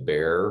the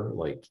bear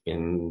like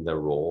in the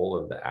role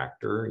of the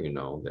actor,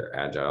 they're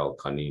agile,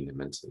 cunning,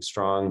 immensely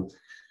strong.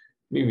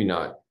 Maybe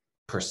not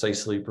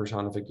precisely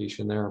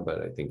personification there,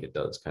 but I think it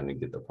does kind of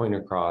get the point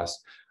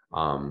across.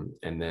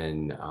 And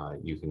then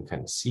you can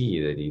kind of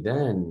see that he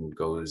then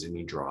goes and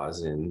he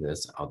draws in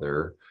this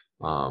other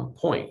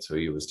point. So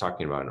he was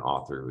talking about an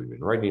author who'd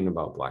been writing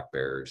about black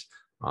bears.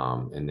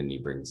 And then he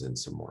brings in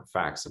some more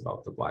facts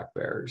about the black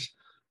bears.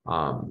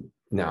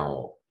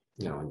 Now,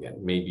 again,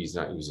 maybe he's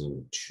not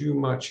using too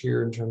much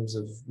here in terms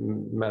of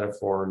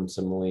metaphor and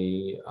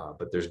simile,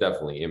 but there's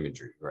definitely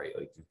imagery, right?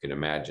 Like you can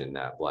imagine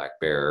that black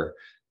bear,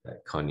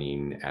 that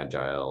cunning,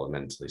 agile,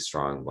 immensely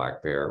strong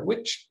black bear,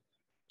 which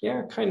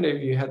yeah, kind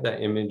of, you had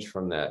that image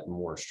from that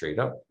more straight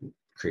up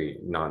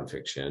create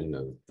nonfiction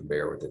of the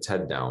bear with its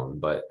head down.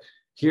 But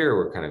here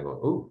we're kind of going,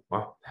 oh,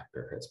 wow, that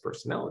bear has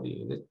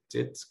personality and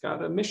it's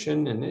got a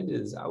mission and it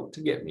is out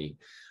to get me.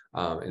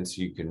 And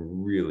so you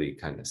can really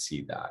kind of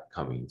see that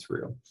coming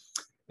through.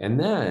 And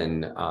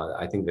then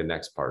I think the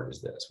next part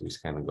is this. We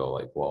just kind of go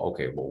like, well,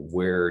 okay, well,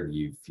 where do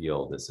you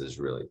feel this is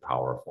really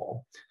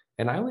powerful?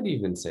 And I would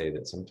even say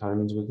that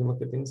sometimes we can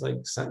look at things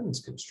like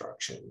sentence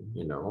construction,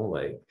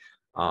 like,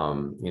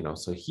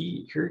 so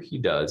here he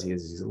does, he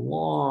has these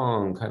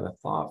long kind of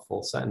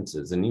thoughtful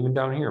sentences, and even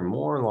down here,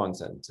 more long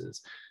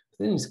sentences.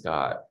 But then he's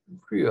got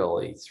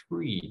really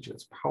three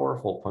just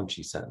powerful,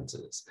 punchy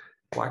sentences.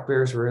 Black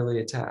bears rarely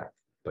attack,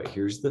 but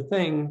here's the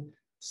thing,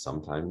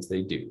 sometimes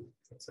they do.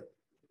 It's like,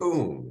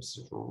 boom, it's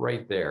just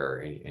right there,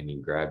 and he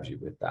grabs you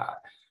with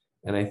that.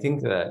 And I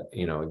think that,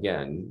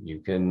 again, you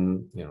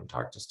can,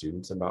 talk to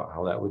students about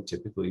how that would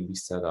typically be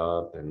set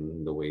up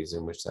and the ways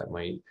in which that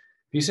might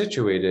be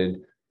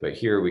situated. But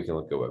here we can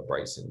look at what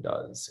Bryson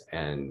does.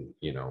 And,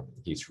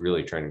 he's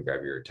really trying to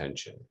grab your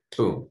attention.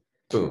 Boom,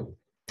 boom,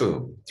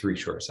 boom. 3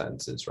 short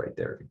sentences right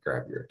there to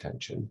grab your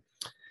attention.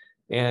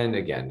 And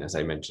again, as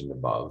I mentioned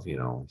above,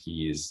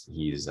 he's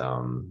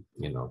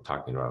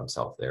talking about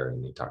himself there,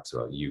 and he talks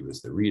about you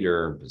as the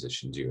reader,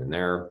 positions you in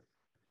there.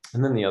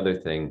 And then the other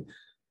thing,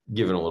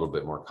 given a little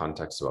bit more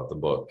context about the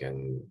book,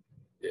 and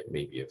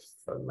maybe if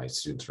my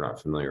students are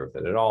not familiar with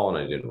it at all, and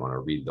I didn't want to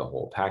read the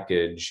whole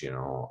package,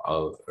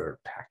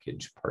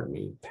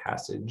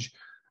 passage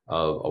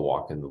of A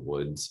Walk in the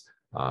Woods,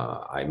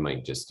 I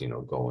might just,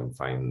 go and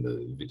find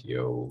the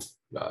video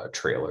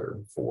trailer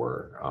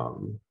for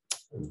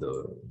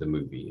the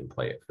movie and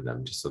play it for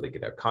them, just so they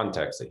could have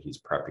context that he's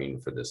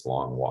prepping for this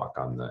long walk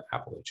on the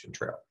Appalachian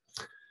Trail.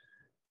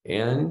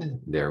 And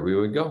there we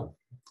would go.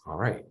 All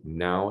right,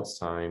 now it's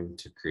time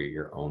to create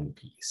your own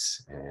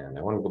piece. And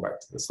I want to go back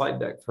to the slide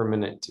deck for a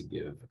minute to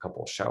give a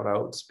couple of shout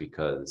outs,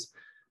 because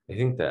I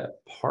think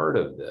that part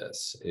of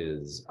this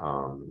is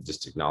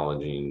just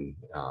acknowledging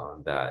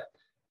that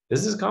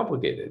this is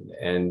complicated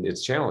and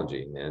it's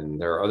challenging, and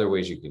there are other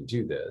ways you can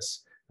do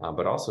this,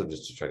 but also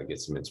just to try to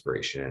get some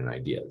inspiration and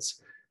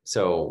ideas.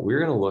 So we're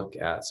going to look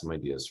at some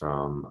ideas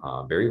from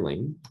Barry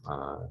Lane,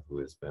 who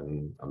has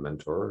been a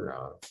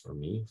mentor for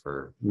me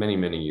for many,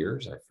 many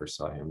years. I first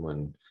saw him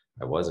when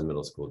I was a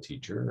middle school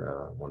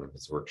teacher, one of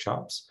his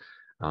workshops,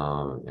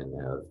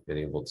 and have been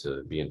able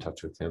to be in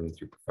touch with him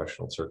through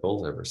professional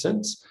circles ever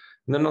since.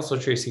 And then also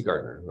Tracy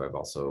Gardner, who I've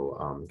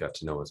also got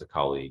to know as a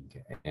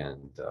colleague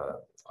and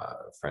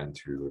a friend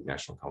through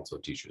National Council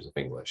of Teachers of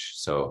English.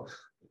 So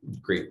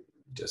great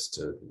just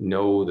to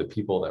know the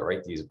people that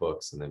write these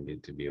books and then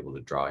to be able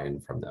to draw in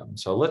from them.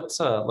 So let's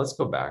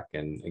go back,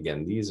 and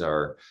again, these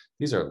are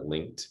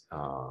linked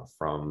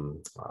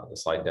from the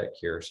slide deck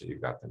here, so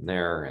you've got them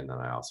there, and then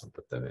I also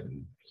put them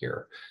in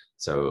here.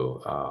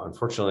 So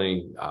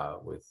unfortunately,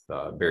 with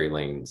Barry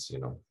Lane's,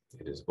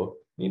 it is a book,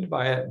 you need to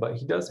buy it, but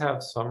he does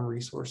have some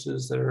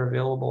resources that are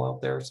available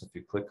out there. So if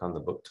you click on the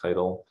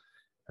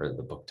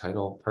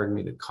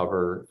the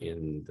cover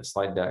in the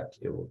slide deck,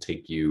 it will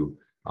take you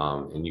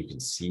and you can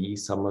see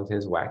some of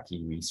his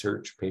wacky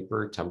research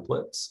paper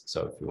templates.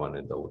 So if you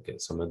wanted to look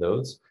at some of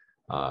those,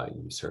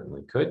 you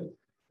certainly could.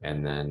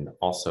 And then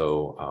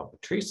also with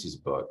Tracy's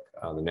book,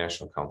 the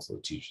National Council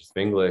of Teachers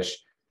of English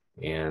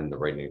and the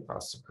Writing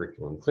Across the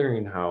Curriculum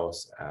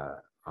Clearinghouse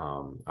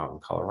out in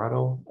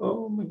Colorado.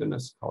 Oh my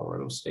goodness,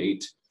 Colorado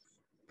State.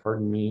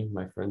 Pardon me,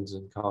 my friends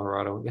in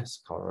Colorado.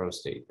 Yes, Colorado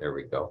State, there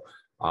we go.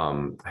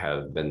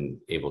 Have been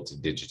able to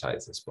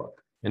digitize this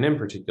book. And in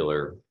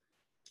particular,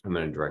 I'm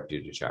going to direct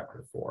you to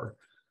chapter 4.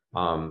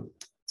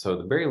 So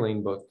the Barry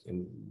Lane book,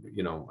 and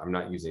I'm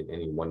not using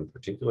any one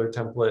particular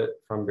template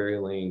from Barry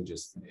Lane,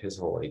 just his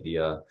whole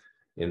idea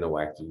in the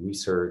wacky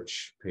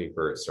research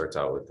paper. It starts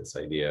out with this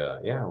idea,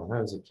 when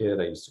I was a kid,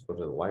 I used to go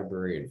to the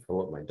library and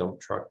fill up my dump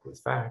truck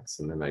with facts,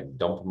 and then I'd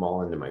dump them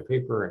all into my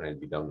paper and I'd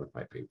be done with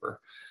my paper.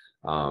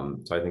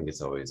 So I think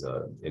it's always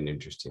an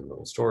interesting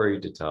little story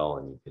to tell,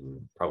 and you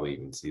can probably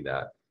even see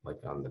that like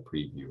on the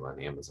preview on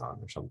Amazon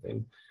or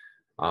something.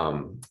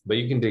 But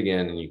you can dig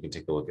in and you can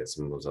take a look at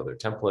some of those other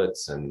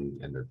templates, and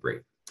they're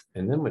great.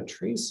 And then with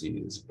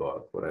Tracy's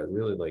book, what I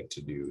really like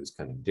to do is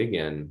kind of dig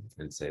in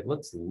and say,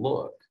 let's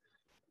look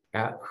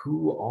at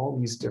who all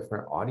these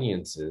different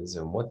audiences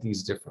and what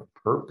these different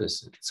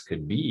purposes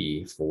could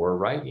be for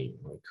writing.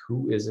 Like,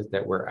 who is it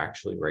that we're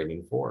actually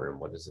writing for, and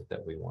what is it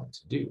that we want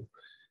to do?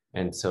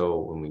 And so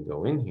when we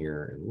go in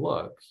here and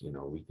look,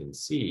 we can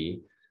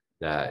see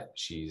that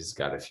she's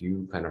got a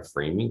few kind of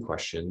framing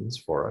questions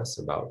for us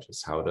about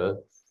just how to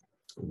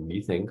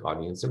rethink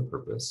audience and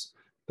purpose.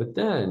 But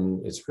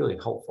then it's really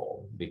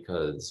helpful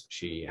because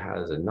she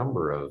has a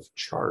number of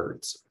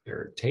charts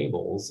or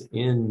tables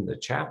in the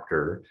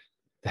chapter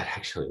that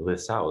actually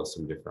lists out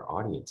some different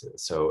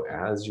audiences. So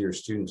as your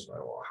students are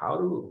like,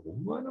 well,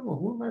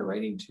 who am I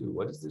writing to?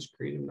 What is this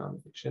creative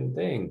nonfiction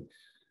thing?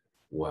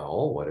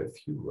 Well, what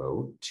if you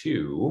wrote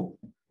to,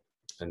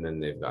 and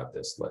then they've got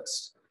this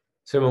list.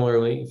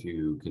 Similarly, if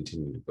you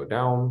continue to go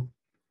down,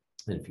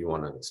 And if you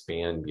want to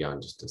expand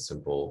beyond just a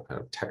simple kind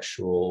of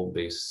textual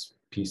based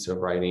piece of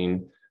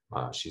writing,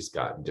 she's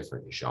got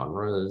different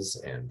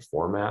genres and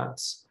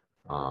formats.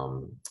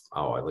 Oh,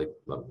 I like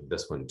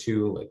this one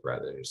too. Like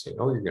rather than just saying,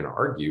 oh, you're going to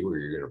argue or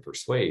you're going to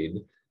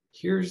persuade,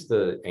 here's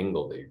the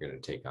angle that you're going to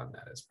take on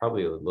that. It's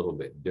probably a little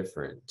bit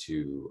different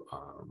to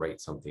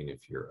write something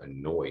if you're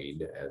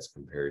annoyed as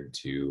compared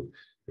to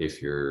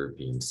if you're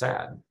being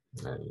sad.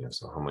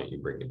 So how might you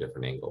bring a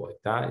different angle like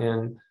that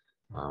in?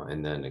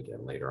 And then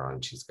again, later on,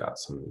 she's got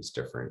some of these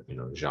different,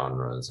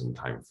 genres and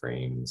time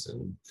frames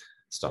and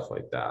stuff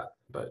like that.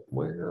 But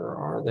where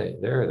are they?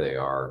 There they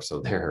are. So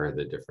there are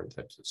the different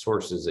types of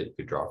sources that you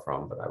could draw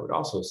from. But I would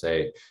also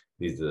say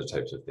these are the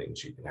types of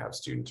things you could have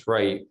students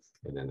write,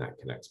 and then that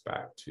connects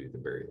back to the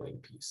Berry Lane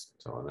piece.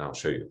 So and I'll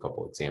show you a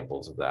couple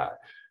examples of that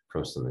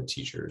from some of the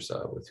teachers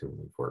with whom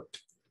we've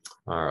worked.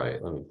 All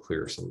right, let me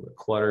clear some of the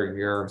clutter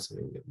here so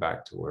we can get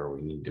back to where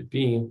we need to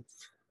be.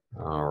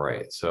 All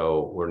right,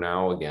 so we're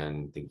now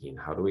again thinking,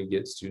 how do we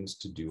get students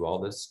to do all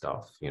this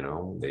stuff?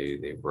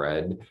 They've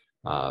read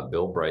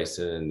Bill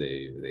Bryson,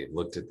 they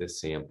looked at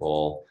this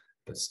sample,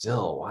 but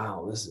still,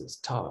 wow, this is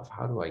tough.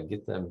 How do I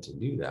get them to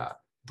do that?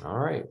 All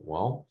right,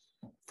 well,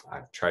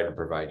 I've tried to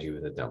provide you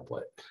with a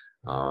template.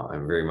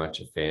 I'm very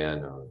much a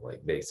fan of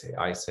like they say,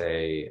 I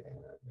say, and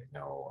I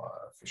know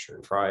Fisher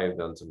and Fry have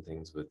done some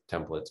things with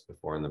templates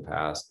before in the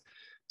past.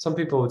 Some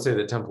people would say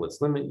that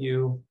templates limit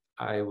you.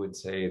 I would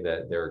say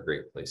that they're a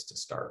great place to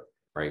start,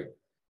 right?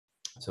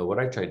 So what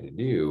I tried to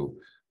do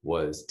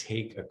was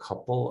take a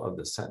couple of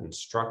the sentence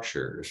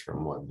structures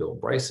from what Bill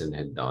Bryson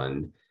had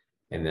done,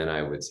 and then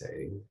I would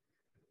say,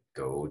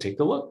 go take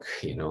a look,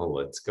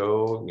 let's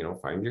go,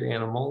 find your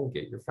animal,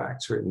 get your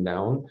facts written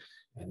down,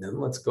 and then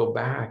let's go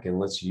back and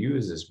let's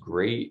use this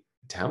great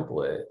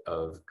template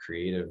of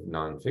creative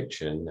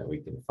nonfiction that we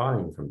can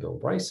find from Bill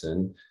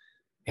Bryson,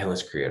 and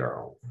let's create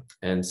our own.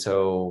 And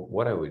so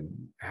what I would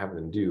have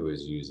them do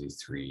is use these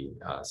three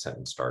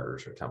sentence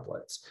starters or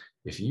templates.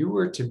 If you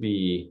were to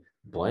be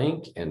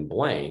blank and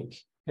blank,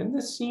 and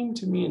this seemed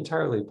to me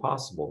entirely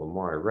possible the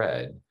more I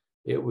read,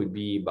 it would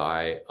be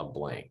by a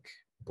blank.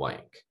 All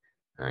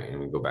right, and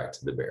we go back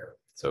to the bear.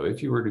 So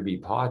if you were to be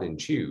pawed and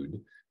chewed,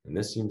 and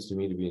this seems to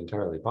me to be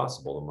entirely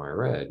possible the more I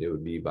read, it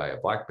would be by a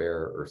black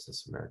bear,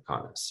 Ursus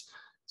americanus.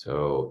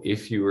 So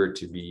if you were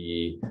to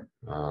be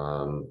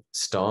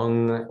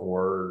stung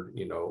or,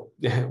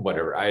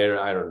 whatever,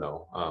 I don't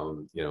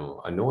know,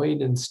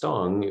 annoyed and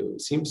stung,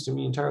 it seems to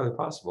me entirely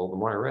possible. The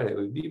more I read it,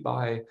 would be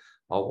by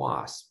a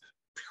wasp,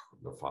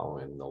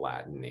 following the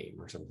Latin name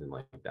or something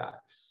like that.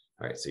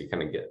 All right, so you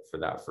kind of get for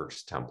that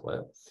first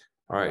template.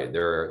 All right,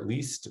 there are at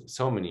least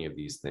so many of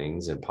these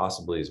things and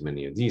possibly as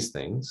many of these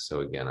things. So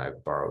again,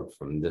 I've borrowed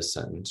from this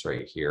sentence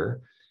right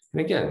here. And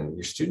again,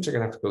 your students are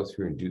going to have to go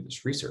through and do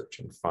this research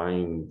and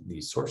find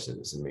these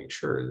sources and make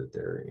sure that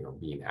they're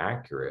being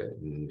accurate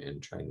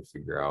and trying to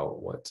figure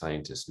out what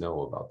scientists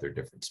know about their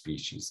different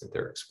species that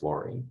they're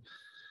exploring.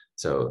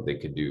 So they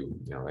could do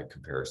like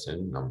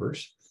comparison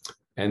numbers.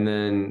 And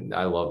then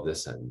I love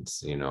this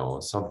sentence,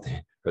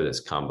 something for this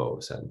combo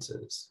of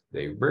sentences.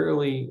 They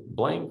rarely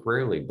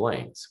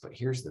blanks, but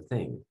here's the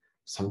thing,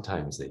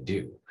 sometimes they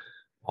do.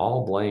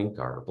 All blank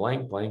are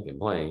blank, blank, and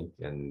blank,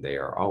 and they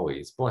are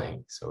always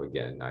blank. So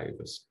again, I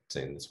was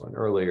saying this one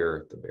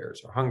earlier, the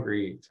bears are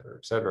hungry, et cetera,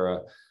 et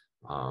cetera.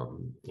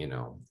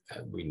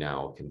 We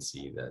now can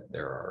see that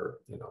there are,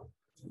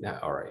 now,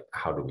 all right,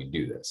 how do we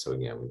do this? So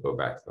again, we go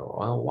back to,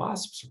 well,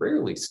 wasps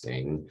rarely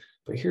sting,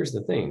 but here's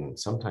the thing,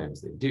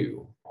 sometimes they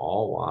do.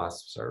 All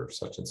wasps are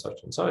such and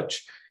such and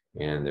such,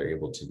 and they're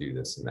able to do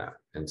this and that.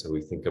 And so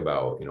we think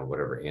about,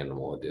 whatever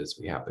animal it is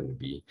we happen to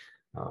be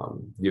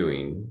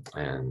doing,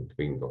 and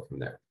we can go from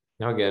there.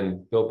 Now,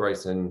 again, Bill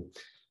Bryson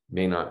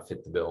may not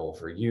fit the bill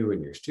for you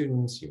and your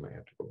students. You might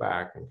have to go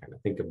back and kind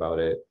of think about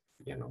it,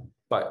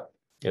 but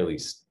at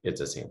least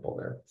it's a sample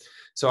there.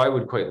 So I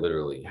would quite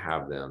literally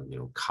have them,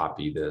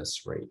 copy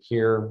this right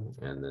here,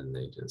 and then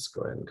they just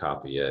go ahead and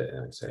copy it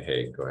and say,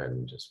 hey, go ahead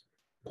and just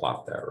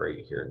plop that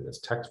right here in this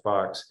text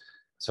box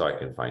so I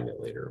can find it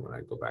later when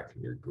I go back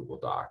in your Google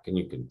Doc, and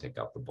you can take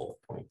out the bullet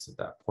points at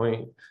that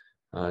point,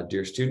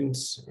 dear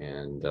students,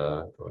 and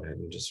go ahead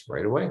and just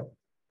write away.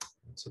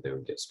 So they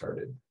would get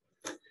started.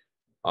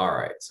 All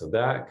right, so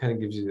that kind of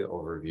gives you the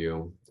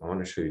overview. I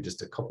want to show you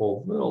just a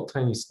couple little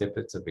tiny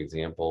snippets of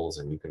examples,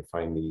 and you can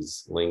find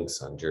these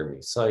links on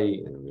Jeremy's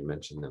site, and we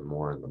mentioned them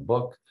more in the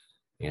book.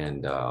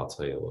 And I'll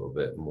tell you a little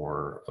bit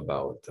more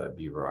about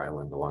Beaver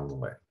Island along the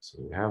way.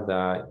 So you have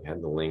that, you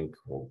had the link,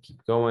 we'll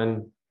keep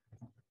going.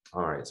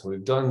 All right, so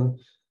we've done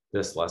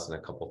this lesson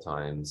a couple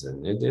times,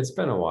 and it's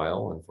been a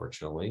while,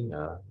 unfortunately,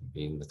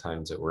 being the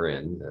times that we're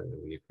in.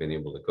 We've been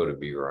able to go to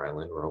Beaver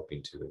Island. We're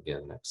hoping to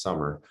again next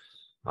summer.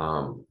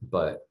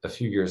 But a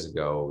few years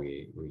ago,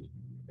 we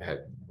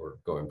were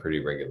going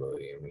pretty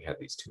regularly, and we had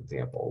these two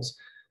examples.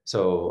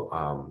 So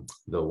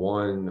the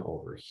one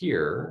over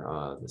here,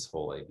 this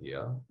whole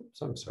idea,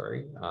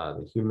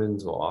 the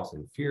humans will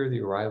often fear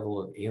the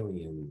arrival of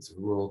aliens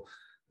who will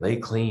lay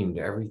claim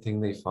to everything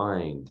they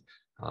find.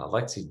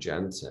 Lexi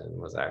Jensen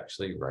was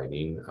actually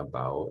writing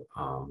about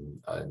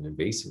an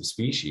invasive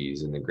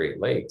species in the Great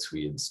Lakes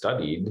we had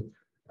studied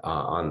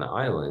on the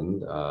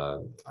island. I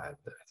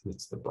think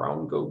it's the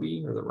brown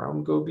goby or the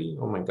round goby.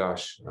 Oh my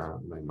gosh,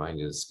 my mind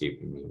is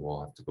escaping me.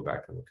 We'll have to go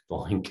back and look at the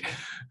link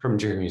from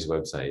Jeremy's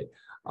website.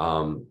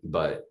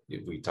 But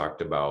we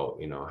talked about,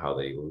 how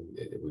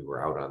we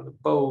were out on the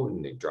boat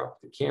and they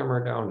dropped the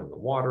camera down in the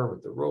water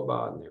with the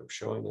robot and they were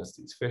showing us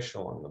these fish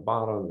along the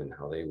bottom and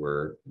how they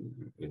were,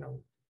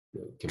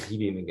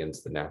 competing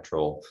against the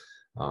natural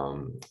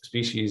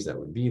species that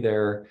would be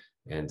there.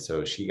 And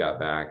so she got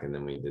back and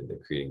then we did the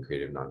creating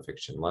creative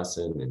nonfiction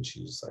lesson and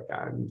she's like,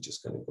 I'm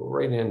just going to go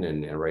right in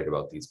and write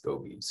about these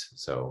gobies.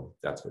 So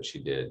that's what she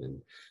did.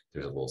 And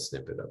there's a little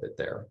snippet of it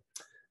there.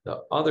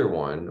 The other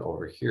one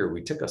over here,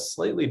 we took a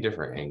slightly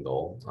different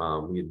angle.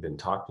 We had been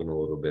talking a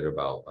little bit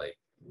about like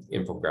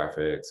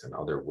infographics and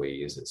other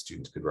ways that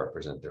students could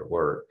represent their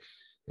work.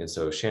 And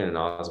so Shannon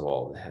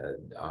Oswald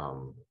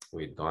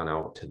we had gone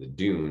out to the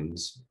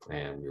dunes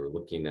and we were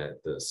looking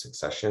at the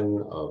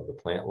succession of the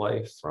plant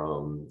life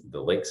from the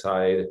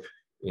lakeside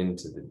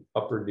into the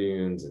upper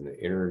dunes and the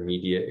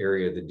intermediate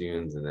area of the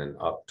dunes and then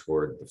up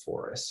toward the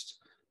forest.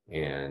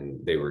 And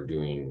they were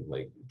doing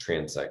like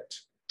transect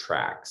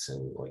tracks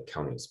and like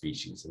counting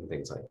species and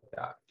things like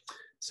that.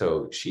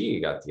 So she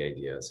got the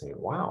idea of saying,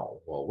 wow,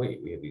 well, wait,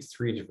 we have these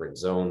 3 different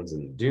zones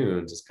in the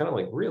dunes. It's kind of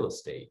like real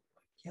estate.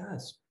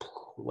 Yes,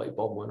 light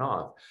bulb went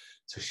off.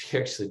 So she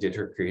actually did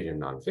her creative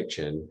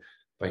nonfiction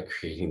by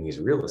creating these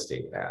real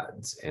estate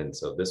ads. And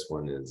so this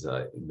one is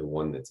the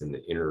one that's in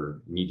the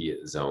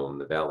intermediate zone,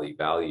 the valley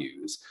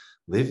values,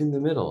 live in the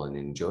middle and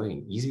enjoy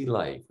an easy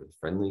life with a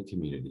friendly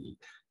community.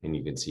 And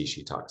you can see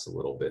she talks a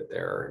little bit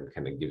there and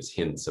kind of gives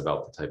hints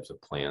about the types of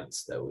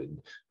plants that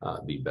would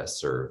be best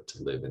served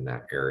to live in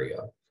that area.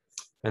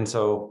 And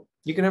so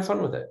you can have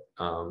fun with it.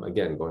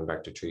 Again, going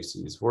back to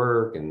Tracy's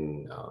work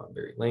and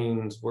Barry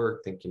Lane's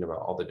work, thinking about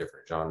all the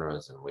different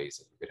genres and ways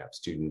that you could have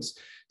students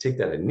take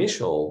that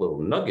initial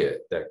little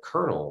nugget, that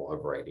kernel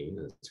of writing,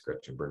 as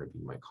Gretchen Burnaby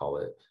might call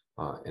it,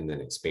 and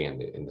then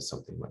expand it into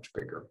something much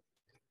bigger.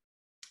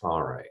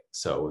 All right,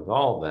 so with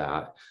all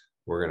that,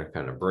 we're going to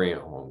kind of bring it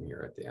home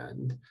here at the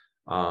end.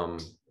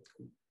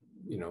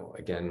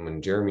 Again,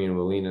 when Jeremy and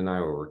Willene and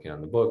I were working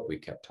on the book, we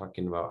kept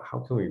talking about how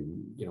can we,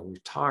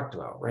 we've talked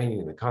about writing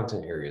in the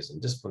content areas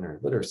and disciplinary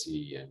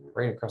literacy and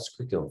writing across the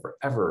curriculum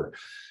forever.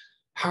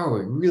 How are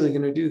we really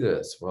going to do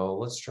this? Well,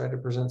 let's try to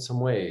present some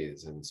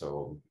ways. And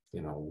so,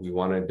 we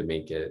wanted to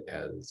make it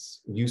as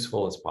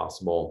useful as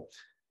possible.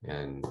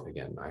 And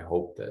again, I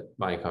hope that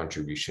my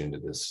contribution to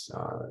this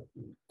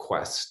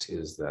quest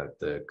is that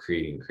the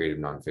creating creative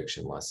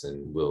nonfiction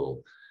lesson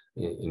will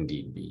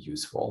indeed be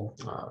useful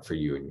for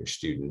you and your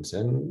students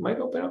and might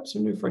open up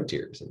some new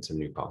frontiers and some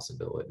new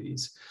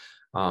possibilities.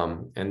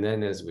 And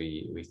then as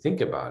we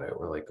think about it,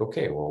 we're like,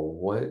 okay, well,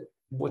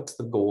 what's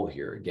the goal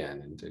here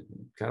again? And to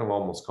kind of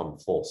almost come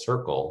full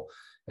circle,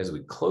 as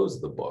we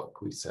close the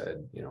book, we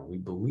said, we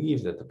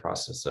believe that the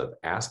process of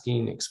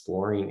asking,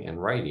 exploring,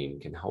 and writing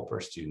can help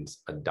our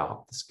students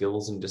adopt the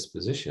skills and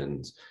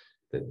dispositions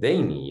that they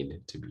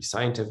need to be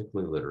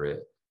scientifically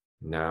literate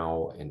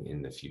now and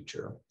in the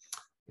future.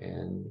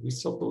 And we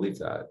still believe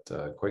that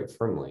quite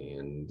firmly.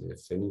 And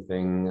if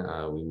anything,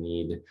 we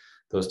need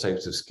those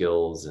types of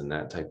skills and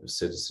that type of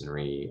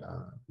citizenry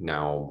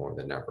now more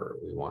than ever.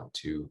 We want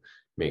to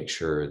make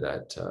sure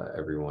that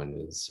everyone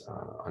is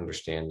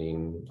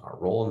understanding our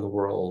role in the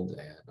world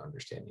and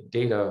understanding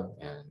data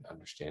and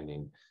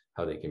understanding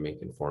how they can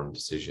make informed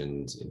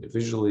decisions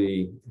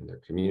individually, in their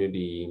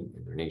community,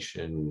 in their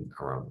nation,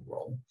 around the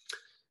world.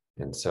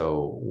 And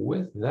so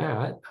with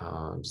that,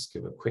 just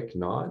give a quick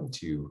nod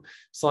to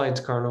Slides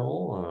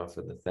Carnival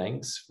for the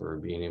thanks for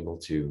being able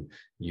to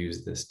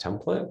use this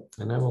template.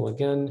 And I will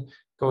again,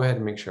 go ahead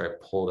and make sure I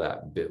pull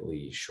that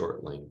bit.ly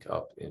short link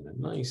up in a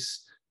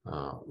nice,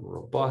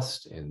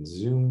 robust and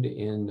zoomed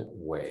in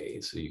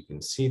way. So you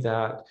can see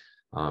that.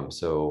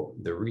 So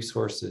the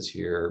resources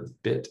here,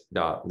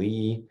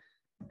 bit.ly,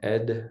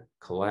 ed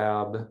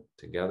collab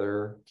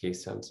together,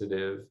 case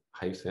sensitive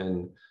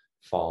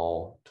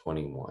 -fall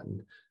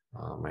 21.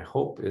 My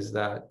hope is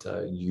that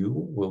you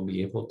will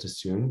be able to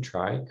soon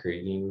try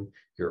creating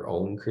your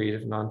own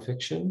creative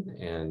nonfiction,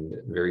 and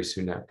very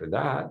soon after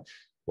that,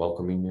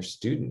 welcoming your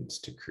students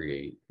to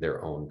create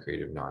their own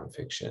creative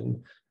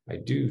nonfiction. I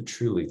do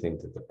truly think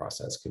that the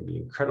process can be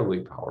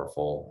incredibly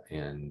powerful,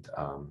 and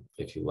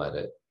if you let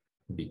it,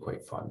 be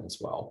quite fun as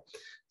well.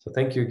 So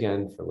thank you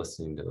again for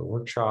listening to the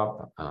workshop.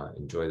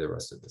 Enjoy the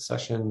rest of the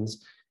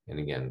sessions. And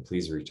again,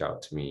 please reach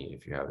out to me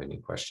if you have any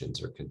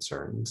questions or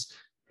concerns.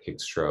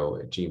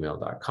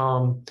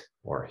 hickstro@gmail.com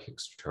or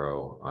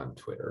hickstro on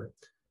Twitter.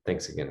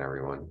 Thanks again,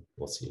 everyone.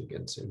 We'll see you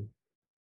again soon.